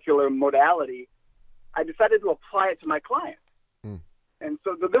particular modality, I decided to apply it to my clients. Mm. And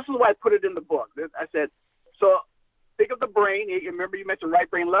so this is why I put it in the book. I said, so think of the brain. You remember you mentioned right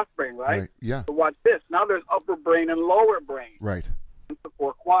brain, left brain, right? Right. Yeah. So watch this. Now there's upper brain and lower brain. Right. It's the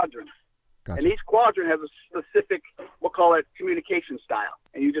 4 quadrants. Gotcha. And each quadrant has a specific, we'll call it communication style.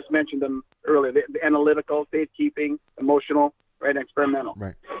 And you just mentioned them earlier, the analytical, safekeeping, emotional, right, and experimental.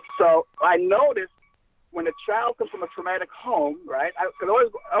 Right. So I noticed when a child comes from a traumatic home, right, I always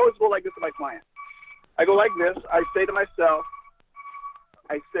go like this to my clients. I go like this. I say to myself,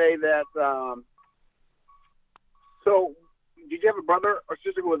 I say that, so did you have a brother or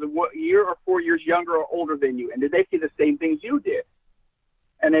sister who was a year or 4 years younger or older than you? And did they see the same things you did?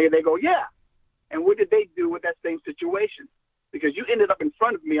 And they go, yeah. And what did they do with that same situation? Because you ended up in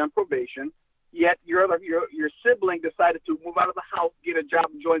front of me on probation, yet your sibling decided to move out of the house, get a job,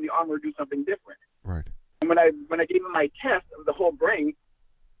 join the army, or do something different. Right. And when I gave them my test of the whole brain,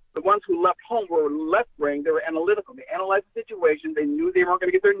 the ones who left home were left brain. They were analytical. They analyzed the situation. They knew they weren't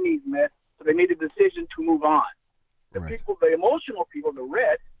going to get their needs met, so they made a decision to move on. Right. The emotional people, the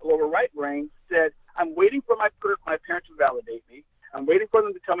red, the lower right brain, said, I'm waiting for my parents to validate me. I'm waiting for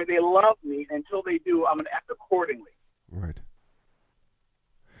them to tell me they love me. Until they do, I'm going to act accordingly. Right.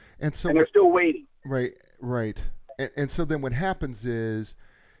 And so they're still waiting. Right. Right. And so then what happens is,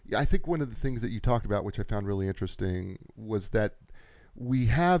 I think one of the things that you talked about, which I found really interesting, was that we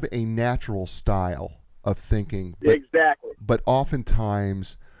have a natural style of thinking. Exactly. But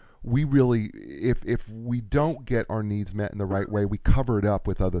oftentimes we really, if we don't get our needs met in the right way, we cover it up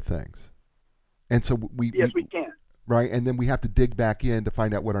with other things. And so we can. Right, and then we have to dig back in to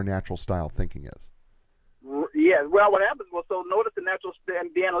find out what our natural style thinking is. Yeah, well, what happens was, so notice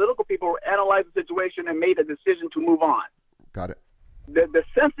the analytical people analyzed the situation and made a decision to move on. Got it. The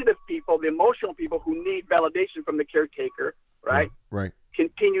sensitive people, the emotional people who need validation from the caretaker, right? Right.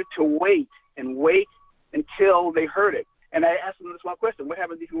 Continue to wait until they heard it. And I asked them this one question: What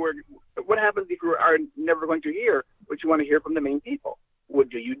happens if you are never going to hear what you want to hear from the main people? What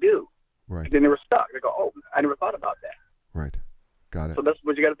do you do? Right. And then they were stuck. They go, oh, I never thought about that. Right. Got it. So that's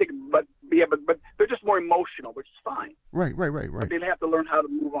what you got to think. But they're just more emotional, which is fine. Right. But they have to learn how to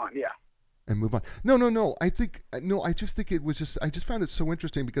move on. Yeah. And move on. No. I just think it was just. I just found it so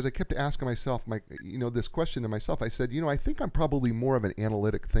interesting because I kept asking myself, this question to myself. I said, I think I'm probably more of an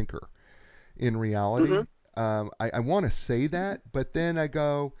analytic thinker in reality. Mm-hmm. I want to say that, but then I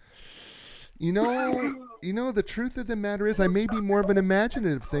go, the truth of the matter is I may be more of an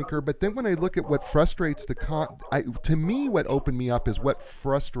imaginative thinker, but then when I look at what frustrates to me, what opened me up is what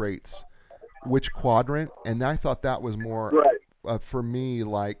frustrates which quadrant, and I thought that was more for me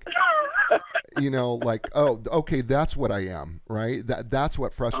like, oh, okay, that's what I am, right? That's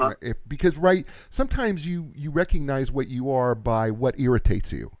what frustrates. Because sometimes you recognize what you are by what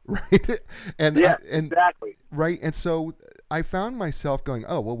irritates you, right? And exactly. Right, and so I found myself going,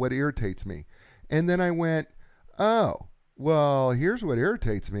 oh, well, what irritates me? And then I went, oh, well, here's what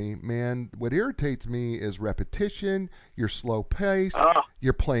irritates me, man. What irritates me is repetition, you're slow paced,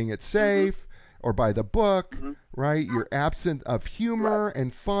 you're playing it safe or by the book, right? You're absent of humor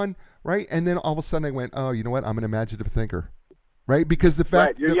and fun, right? And then all of a sudden I went, oh, you know what? I'm an imaginative thinker, right? Because the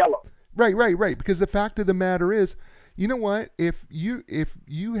fact you're yellow. Right. Because the fact of the matter is, you know what? If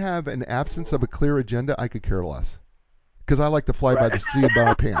you have an absence of a clear agenda, I could care less. Because I like to fly by the seat of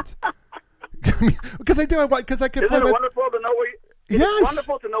my pants. Because I do. Because I can fly by. Isn't it wonderful to know where you? It's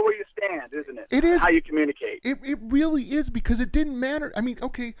wonderful to know where you stand, isn't it? It is. How you communicate. It really is, because it didn't matter. I mean,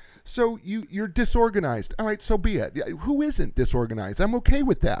 okay, so you're disorganized. All right, so be it. Who isn't disorganized? I'm okay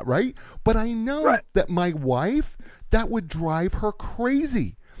with that, right? But I know that my wife, that would drive her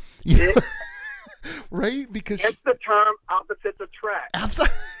crazy. Right? Because it's the term opposites attract.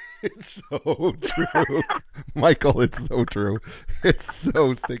 Absolutely. It's so true, Michael. It's so true. It's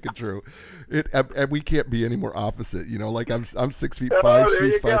so stinking true. And we can't be any more opposite. Like I'm 6'5",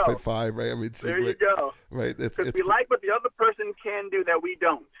 she's 5'5", right? I mean, there you go. Right. Because we like what the other person can do that we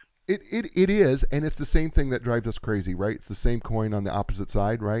don't. It is, and it's the same thing that drives us crazy, right? It's the same coin on the opposite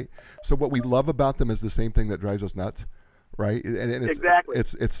side, right? So what we love about them is the same thing that drives us nuts, right? And it's, exactly.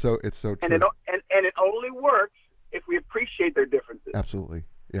 It's so true. And it only works if we appreciate their differences. Absolutely.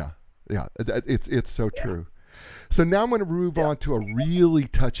 Yeah. It's so true. So now I'm going to move on to a really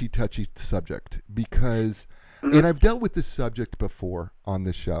touchy subject because, and I've dealt with this subject before on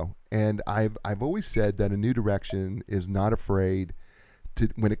this show, and I've always said that a new direction is not afraid to,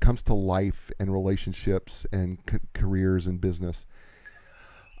 when it comes to life and relationships and careers and business.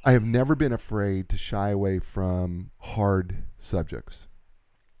 I have never been afraid to shy away from hard subjects.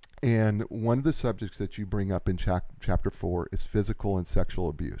 And one of the subjects that you bring up in chapter 4 is physical and sexual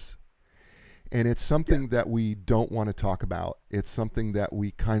abuse. And it's something that we don't want to talk about. It's something that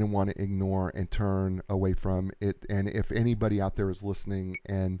we kind of want to ignore and turn away from it. And if anybody out there is listening,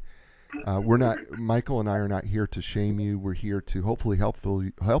 and Michael and I are not here to shame you. We're here to hopefully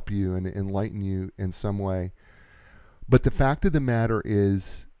help you and enlighten you in some way. But the fact of the matter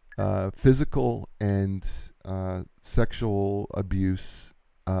is, physical and sexual abuse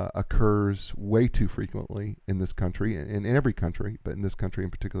occurs way too frequently in this country, in every country, but in this country in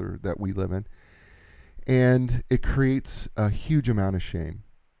particular that we live in. And it creates a huge amount of shame.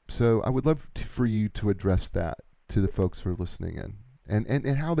 So I would love for you to address that to the folks who are listening in, and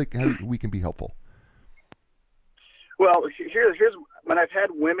how we can be helpful. Well, here's when I've had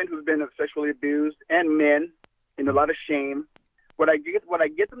women who've been sexually abused and men in a lot of shame. What I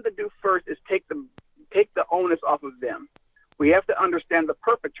get them to do first is take the onus off of them. We have to understand the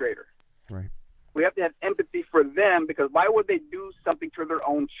perpetrator. Right. We have to have empathy for them, because why would they do something to their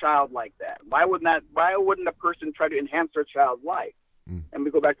own child like that? Why wouldn't a person try to enhance their child's life? And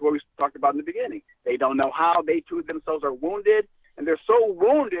we go back to what we talked about in the beginning. They don't know how. They too themselves are wounded, and they're so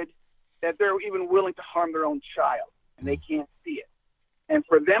wounded that they're even willing to harm their own child, and they can't see it. And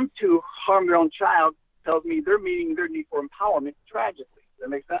for them to harm their own child tells me they're meeting their need for empowerment tragically. Does that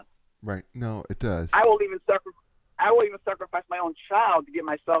make sense? Right. No, it does. I will even sacrifice my own child to get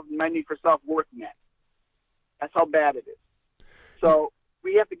my need for self-worth met. That's how bad it is. So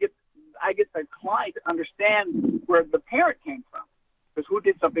I get the client to understand where the parent came from, because who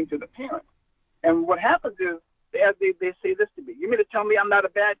did something to the parent. And what happens is they say this to me: you mean to tell me I'm not a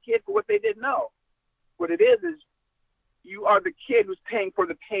bad kid for what they did? No. What it is you are the kid who's paying for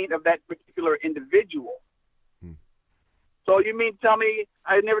the pain of that particular individual. So you mean to tell me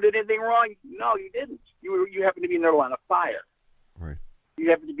I never did anything wrong? No, you didn't. You happen to be in their line of fire. Right.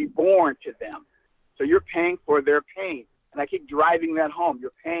 You happen to be born to them. So you're paying for their pain. And I keep driving that home.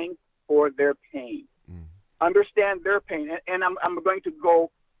 You're paying for their pain. Understand their pain. And I'm going to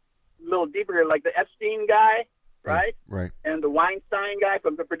go a little deeper here, like the Epstein guy, right? Right. And the Weinstein guy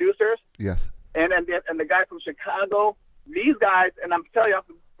from the producers. Yes. And the guy from Chicago. These guys, and I'm telling you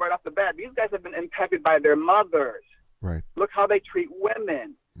right off the bat, these guys have been impacted by their mothers. Right. Look how they treat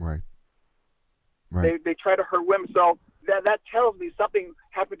women. Right. Right. They try to hurt women. So that tells me something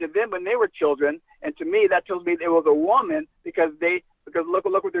happened to them when they were children, and to me that tells me it was a woman, because look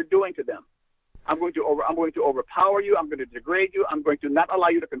what they're doing to them. I'm going to overpower you. I'm going to degrade you. I'm going to not allow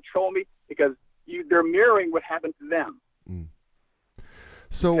you to control me, because they're mirroring what happened to them.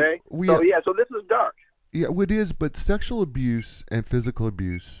 So okay? So this is dark. Yeah, it is. But sexual abuse and physical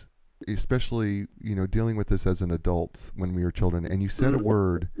abuse, especially dealing with this as an adult when we were children, and you said a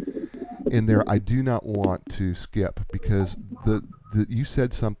word in there I do not want to skip, because you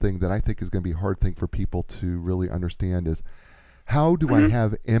said something that I think is going to be a hard thing for people to really understand is, how do I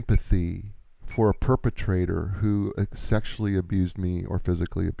have empathy for a perpetrator who sexually abused me or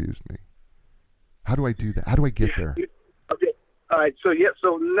physically abused me? How do I do that? How do I get there? Okay. All right. So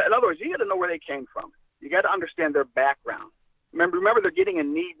in other words, you got to know where they came from. You got to understand their background. Remember, they're getting a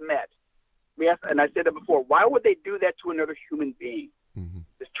need met. And I said it before. Why would they do that to another human being?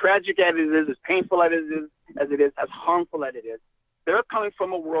 As tragic as it is, as painful as it is, as harmful as it is, they're coming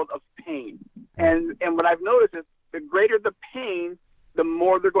from a world of pain. And what I've noticed is, the greater the pain, the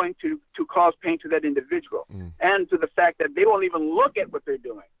more they're going to cause pain to that individual, and to the fact that they won't even look at what they're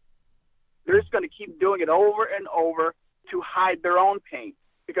doing. They're just going to keep doing it over and over to hide their own pain.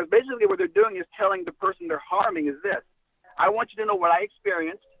 Because basically what they're doing is telling the person they're harming is this: I want you to know what I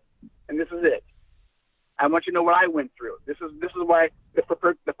experienced, and this is it. I want you to know what I went through. This is why the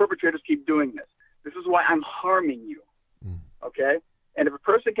perpetrators keep doing this. This is why I'm harming you. Okay? And if a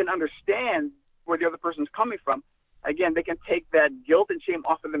person can understand where the other person's coming from, again, they can take that guilt and shame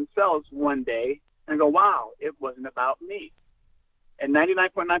off of themselves one day and go, wow, it wasn't about me. And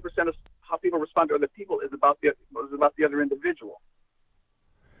 99.9% of how people respond to other people is about the other individual.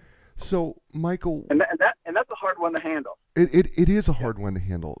 So, Michael, and that's a hard one to handle. It is a hard one to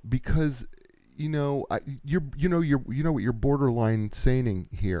handle, because you're borderline saying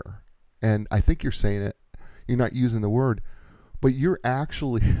here, and I think you're saying it. You're not using the word, but you're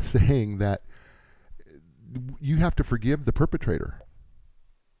actually saying that you have to forgive the perpetrator.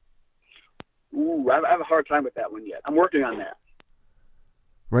 Ooh, I have a hard time with that one yet. I'm working on that.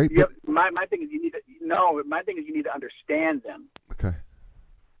 Right. My thing is you need to understand them. Okay.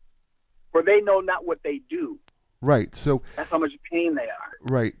 For they know not what they do. Right. So that's how much pain they are.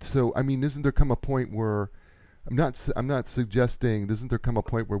 Right. So, I mean, isn't there come a point where I'm not suggesting. Doesn't there come a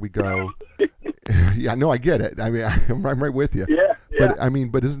point where we go? Yeah, no, I get it. I mean, I'm right with you. Yeah, yeah. But I mean,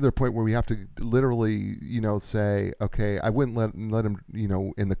 but isn't there a point where we have to literally, say, okay, I wouldn't let them,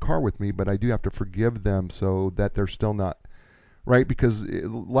 in the car with me, but I do have to forgive them so that they're still not right, because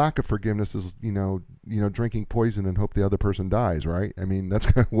lack of forgiveness is, drinking poison and hope the other person dies, right? I mean, that's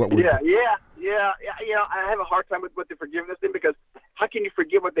kind of what we're. Yeah. I have a hard time with the forgiveness thing, because how can you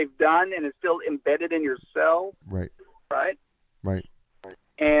forgive what they've done and it's still embedded in yourself? Right. Right. Right.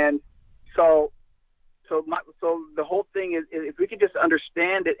 And so the whole thing is if we could just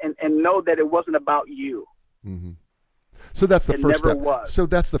understand it and know that it wasn't about you. Mm-hmm. So that's the first never step. Was. So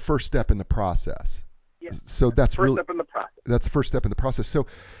that's the first step in the process. Yeah. So that's first really step in the process. That's the first step in the process. So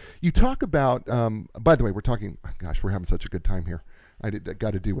you talk about. By the way, we're talking. Gosh, we're having such a good time here. I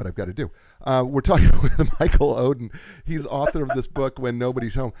got to do what I've got to do. We're talking with Michael Oden. He's author of this book, When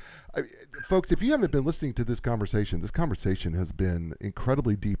Nobody's Home. Folks, if you haven't been listening to this conversation has been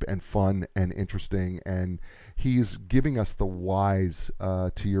incredibly deep and fun and interesting, and he's giving us the whys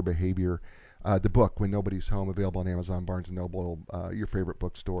to your behavior. The book, When Nobody's Home, available on Amazon, Barnes & Noble, your favorite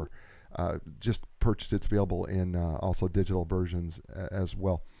bookstore. Just purchase it. It's available in also digital versions as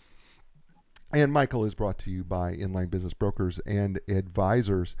well. And Michael is brought to you by Inline Business Brokers and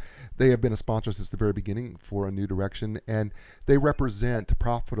Advisors. They have been a sponsor since the very beginning for A New Direction, and they represent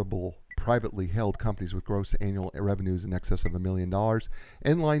profitable, privately held companies with gross annual revenues in excess of $1 million.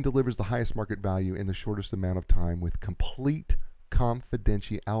 Inline delivers the highest market value in the shortest amount of time with complete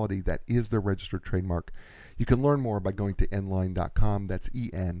confidentiality. That is their registered trademark. You can learn more by going to nline.com. That's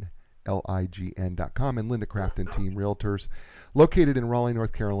ENLIGN.com. And Linda Craft and Team Realtors, located in Raleigh,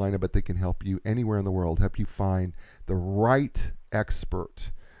 North Carolina, but they can help you anywhere in the world, help you find the right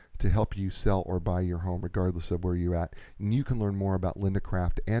expert to help you sell or buy your home, regardless of where you're at. And you can learn more about Linda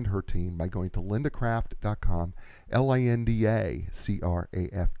Craft and her team by going to lindacraft.com,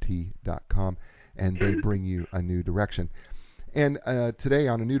 LINDACRAFT.com, and they bring you A New Direction. And today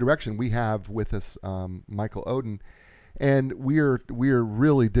on A New Direction, we have with us Michael Oden, and we're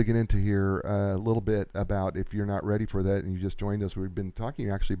really digging into here a little bit about, if you're not ready for that and you just joined us, we've been talking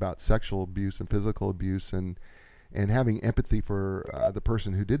actually about sexual abuse and physical abuse and having empathy for the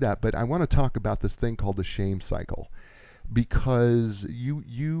person who did that. But I want to talk about this thing called the shame cycle, because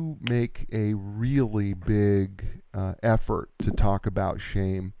you make a really big effort to talk about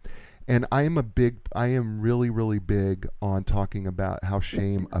shame. And I am really, really big on talking about how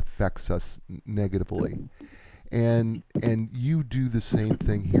shame affects us negatively. And you do the same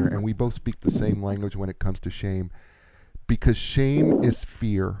thing here, and we both speak the same language when it comes to shame, because shame is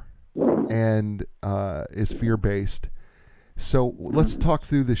fear and is fear-based. So let's talk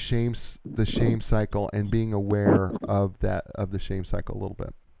through the shame cycle and being aware of the shame cycle a little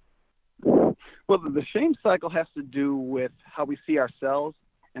bit. Well, the shame cycle has to do with how we see ourselves,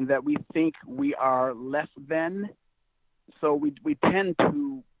 and that we think we are less than. So we tend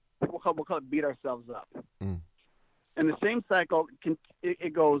to, we'll call it beat ourselves up. Mm. And the shame cycle, it's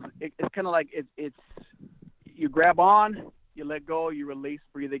kind of like it's you grab on, you let go, you release,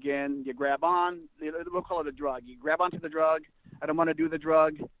 breathe again, you grab on. We'll call it a drug. You grab onto the drug. I don't want to do the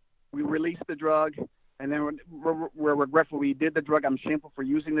drug. We release the drug. And then we're regretful we did the drug. I'm shameful for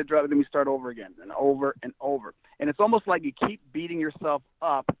using the drug. Then we start over again and over and over. And it's almost like you keep beating yourself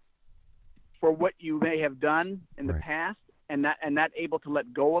up for what you may have done in the past, and not able to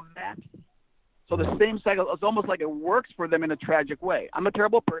let go of that. So the same cycle, it's almost like it works for them in a tragic way. I'm a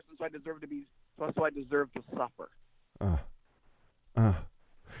terrible person, so I deserve to suffer.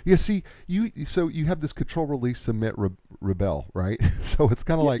 Yeah, see, you have this control, release, submit, rebel, right? So it's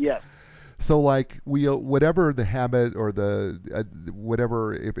kind of like, yes. So like whatever the habit or the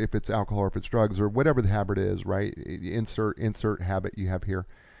whatever, if it's alcohol or if it's drugs or whatever the habit is, right? Insert habit you have here.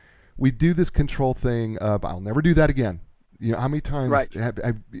 We do this control thing of, I'll never do that again. You know, how many times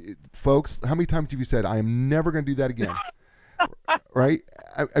folks, how many times have you said, I am never going to do that again? Right?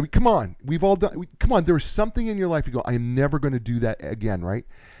 I mean, come on. We've all done. Come on. There's something in your life you go, I am never going to do that again, right?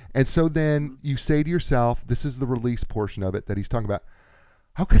 And so then you say to yourself, this is the release portion of it that he's talking about.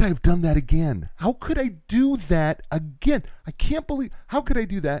 How could I have done that again? How could I do that again? I can't believe, how could I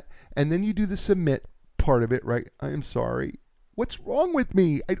do that? And then you do the submit part of it, right? I am sorry. What's wrong with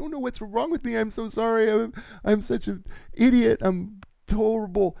me? I don't know what's wrong with me. I'm so sorry. I'm such an idiot. I'm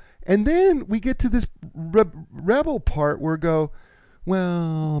horrible. And then we get to this rebel part where we go,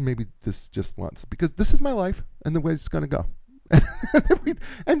 well, maybe this just once, because this is my life and the way it's going to go.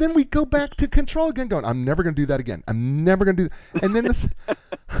 and then we go back to control again, going, I'm never going to do that again. I'm never going to do that. And then this,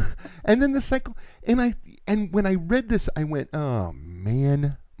 and then the cycle. And when I read this, I went, oh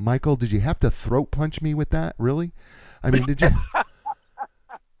man, Michael, did you have to throat punch me with that? Really? I mean, did you?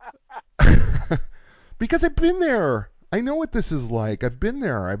 Because I've been there. I know what this is like. I've been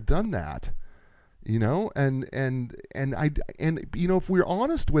there. I've done that. And if we're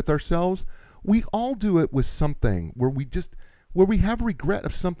honest with ourselves, we all do it with something where we have regret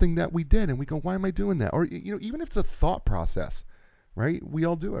of something that we did and we go, why am I doing that? Or even if it's a thought process, right? We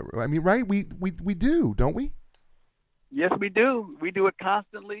all do it. I mean, right? We do, don't we? Yes, we do. We do it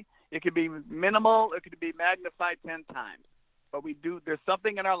constantly. It could be minimal. It could be magnified 10 times. But we do. There's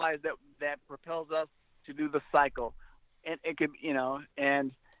something in our lives that propels us to do the cycle, and it could,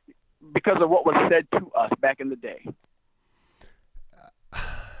 and because of what was said to us back in the day.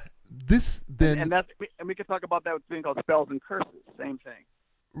 This then, and we can talk about that thing called spells and curses. Same thing.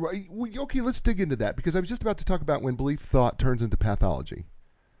 Right. Okay, let's dig into that because I was just about to talk about when belief thought turns into pathology.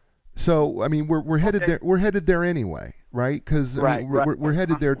 So I mean, we're headed there. We're headed there anyway, right? Because we're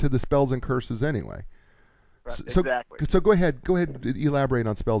headed there to the spells and curses anyway. Right, so exactly. So go ahead elaborate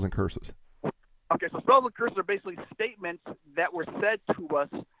on spells and curses. Okay, so spells and curses are basically statements that were said to us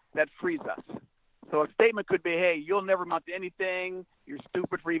that frees us. So a statement could be, hey, you'll never amount to anything, you're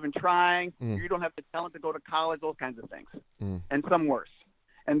stupid for even trying, you don't have the talent to go to college, those kinds of things, and some worse.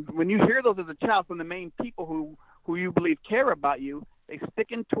 And when you hear those as a child from the main people who you believe care about you, they stick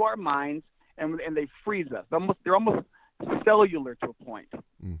into our minds and they freeze us. They're almost cellular to a point.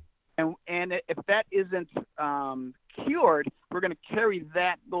 And if that isn't cured, we're going to carry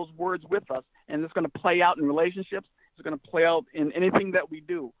those words with us, and it's going to play out in relationships. It's going to play out in anything that we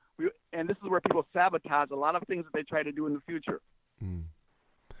do. And this is where people sabotage a lot of things that they try to do in the future.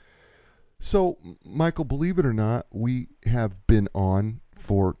 So, Michael, believe it or not, we have been on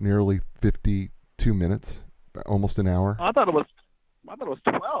for nearly 52 minutes, almost an hour. I thought it was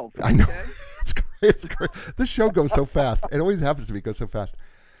 12. I know. Okay? It's great. It's great. This show goes so fast. It always happens to me. It goes so fast.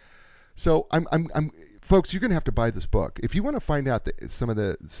 So folks, you're gonna have to buy this book if you want to find out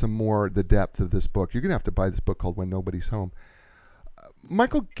some more the depth of this book. You're gonna have to buy this book called When Nobody's Home.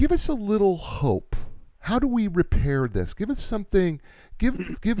 Michael, give us a little hope. How do we repair this? Give us something. Give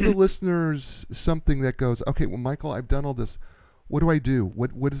the listeners something that goes, okay, well, Michael, I've done all this. What do I do?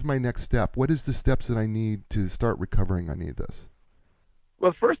 What is my next step? What is the steps that I need to start recovering? I need this.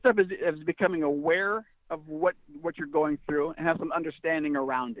 Well, the first step is becoming aware of what you're going through and have some understanding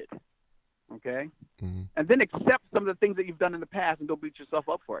around it. Okay? And then accept some of the things that you've done in the past and don't beat yourself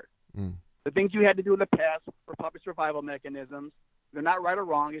up for it. The things you had to do in the past were probably survival mechanisms. They're not right or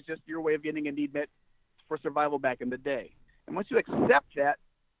wrong. It's just your way of getting a need met for survival back in the day. And once you accept that,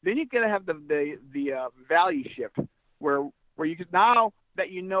 then you gotta have the value shift where you can, now that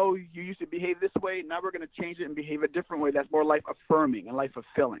you know you used to behave this way, now we're going to change it and behave a different way that's more life affirming and life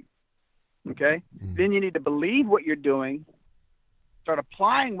fulfilling. Okay? Then you need to believe what you're doing, start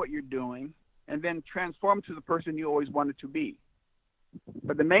applying what you're doing, and then transform to the person you always wanted to be.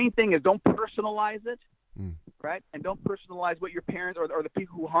 But the main thing is don't personalize it, right? And don't personalize what your parents or the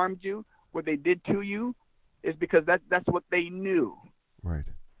people who harmed you, what they did to you, is because that's what they knew. Right.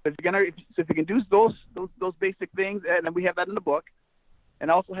 If you can do those basic things, and we have that in the book, and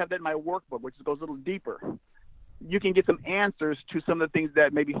I also have that in my workbook, which goes a little deeper, you can get some answers to some of the things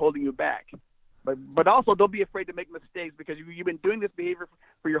that may be holding you back. But also don't be afraid to make mistakes because you've been doing this behavior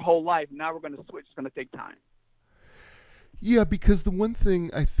for your whole life. Now we're going to switch. It's going to take time. Yeah, because the one thing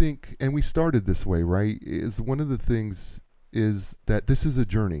I think, and we started this way, right, is one of the things is that this is a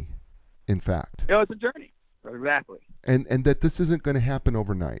journey, in fact. It's a journey. Exactly. And that this isn't going to happen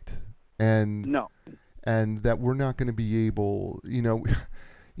overnight. And no. And that we're not going to be able,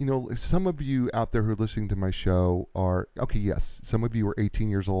 some of you out there who are listening to my show are, okay, yes, some of you are 18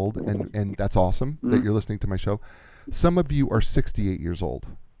 years old, and that's awesome that you're listening to my show. Some of you are 68 years old,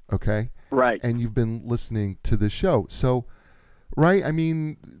 okay? Right. And you've been listening to this show. So, right, I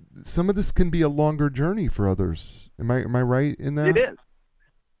mean, some of this can be a longer journey for others. Am I right in that? It is.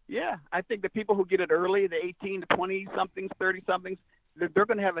 Yeah, I think the people who get it early, the 18 to 20-somethings, 30-somethings, they're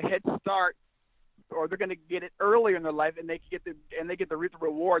going to have a head start, or they're going to get it earlier in their life, and they get the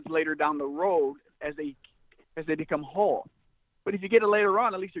rewards later down the road as they become whole. But if you get it later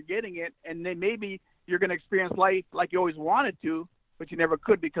on, at least you're getting it, and then maybe you're going to experience life like you always wanted to, but you never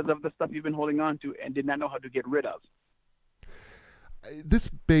could because of the stuff you've been holding on to and did not know how to get rid of. This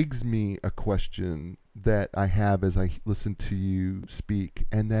begs me a question that I have as I listen to you speak,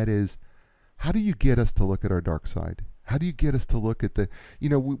 and that is, how do you get us to look at our dark side? How do you get us to look at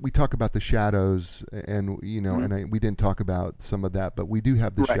we talk about the shadows, and we didn't talk about some of that, but we do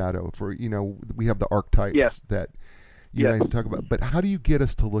have the shadow for, we have the archetypes that you and I talk about. But how do you get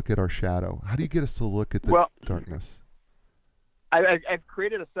us to look at our shadow? How do you get us to look at the darkness? I've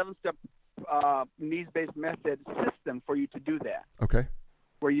created a 7-step needs-based method system for you to do that. Okay.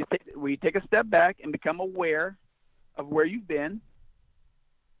 Where you take a step back and become aware of where you've been,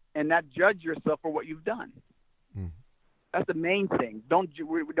 and not judge yourself for what you've done. Mm. That's the main thing. Don't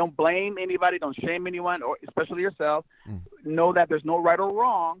blame anybody. Don't shame anyone, or especially yourself. Mm. Know that there's no right or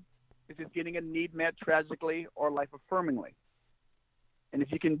wrong. It's just getting a need met tragically or life affirmingly. And if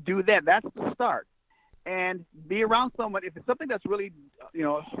you can do that, that's the start. And be around someone. If it's something that's really,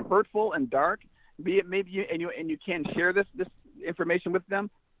 hurtful and dark, be it maybe you can share this information with them,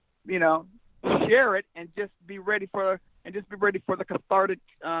 share it and just be ready for the cathartic,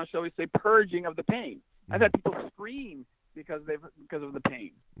 shall we say, purging of the pain. Mm. I've had people scream because of the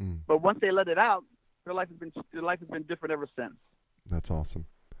pain, Mm. but once they let it out, their life has been different ever since. That's awesome.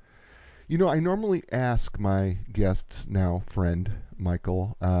 I normally ask my guests now, friend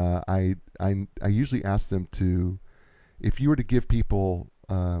Michael. I usually ask them to, if you were to give people,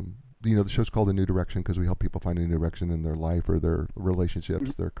 the show's called A New Direction because we help people find a new direction in their life or their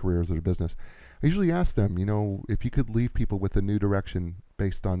relationships, Mm-hmm. their careers, or their business. I usually ask them, if you could leave people with a new direction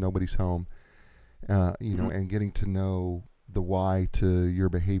based on Nobody's Home, Mm-hmm. and getting to know the why to your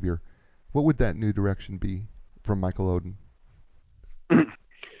behavior, what would that new direction be from Michael Oden?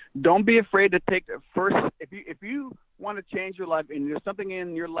 Don't be afraid to take the first. If you want to change your life and there's something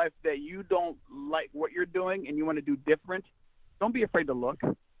in your life that you don't like what you're doing and you want to do different, don't be afraid to look.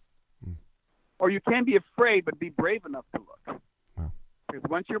 Mm. Or you can be afraid, but be brave enough to look. Wow. Because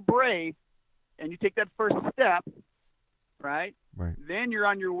once you're brave and you take that first step, right? Then you're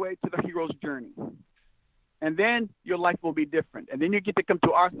on your way to the hero's journey. And then your life will be different. And then you get to come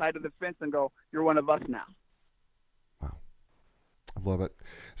to our side of the fence and go, you're one of us now. Wow. I love it.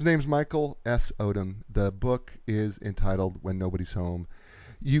 His name's Michael S. Oden. The book is entitled When Nobody's Home.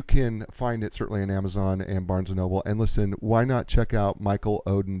 You can find it certainly on Amazon and Barnes & Noble. And listen, why not check out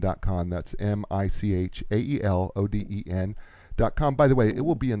michaeloden.com? That's michaeloden.com. By the way, it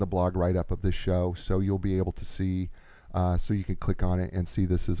will be in the blog write-up of this show, so you'll be able to see, so you can click on it and see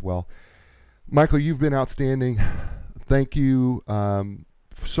this as well. Michael, you've been outstanding. Thank you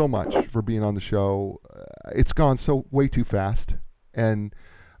so much for being on the show. It's gone so way too fast, and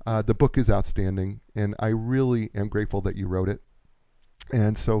the book is outstanding, and I really am grateful that you wrote it.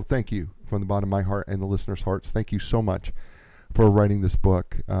 And so thank you from the bottom of my heart and the listeners' hearts. Thank you so much for writing this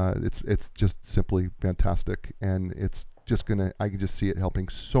book. It's just simply fantastic, and it's just I can just see it helping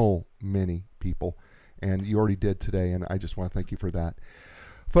so many people, and you already did today, and I just want to thank you for that.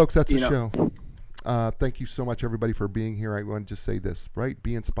 Folks, that's the show. Thank you so much, everybody, for being here. I want to just say this, right?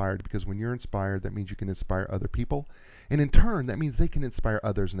 Be inspired, because when you're inspired, that means you can inspire other people. And in turn, that means they can inspire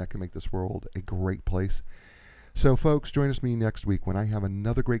others, and that can make this world a great place. So, folks, join us next week when I have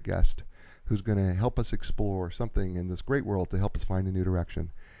another great guest who's going to help us explore something in this great world to help us find a new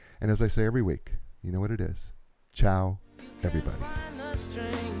direction. And as I say every week, you know what it is. Ciao, everybody.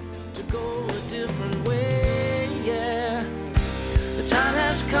 The time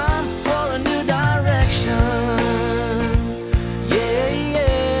has come for a new direction. Yeah,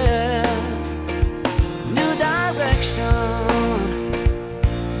 yeah. New direction.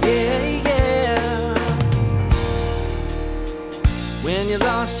 Yeah, yeah. When you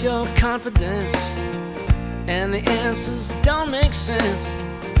lost your confidence and the answers don't make sense,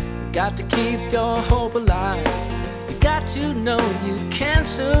 you got to keep your hope alive. You got to know you can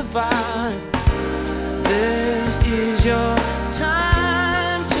survive. This is your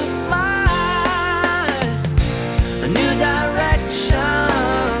time to fly. A new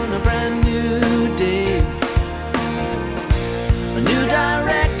direction, a brand new day. A new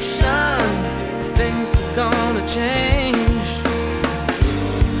direction, things are gonna change.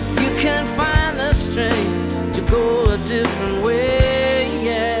 You can find the strength to go a different way,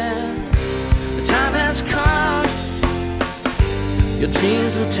 yeah. The time has come. Your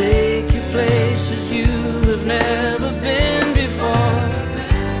dreams will take you places you have never been before.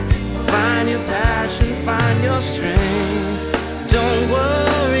 Find your passion, find your strength. Don't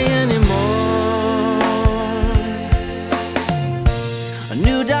worry anymore. A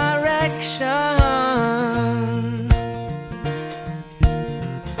new direction.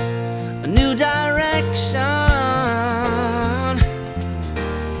 A new direction.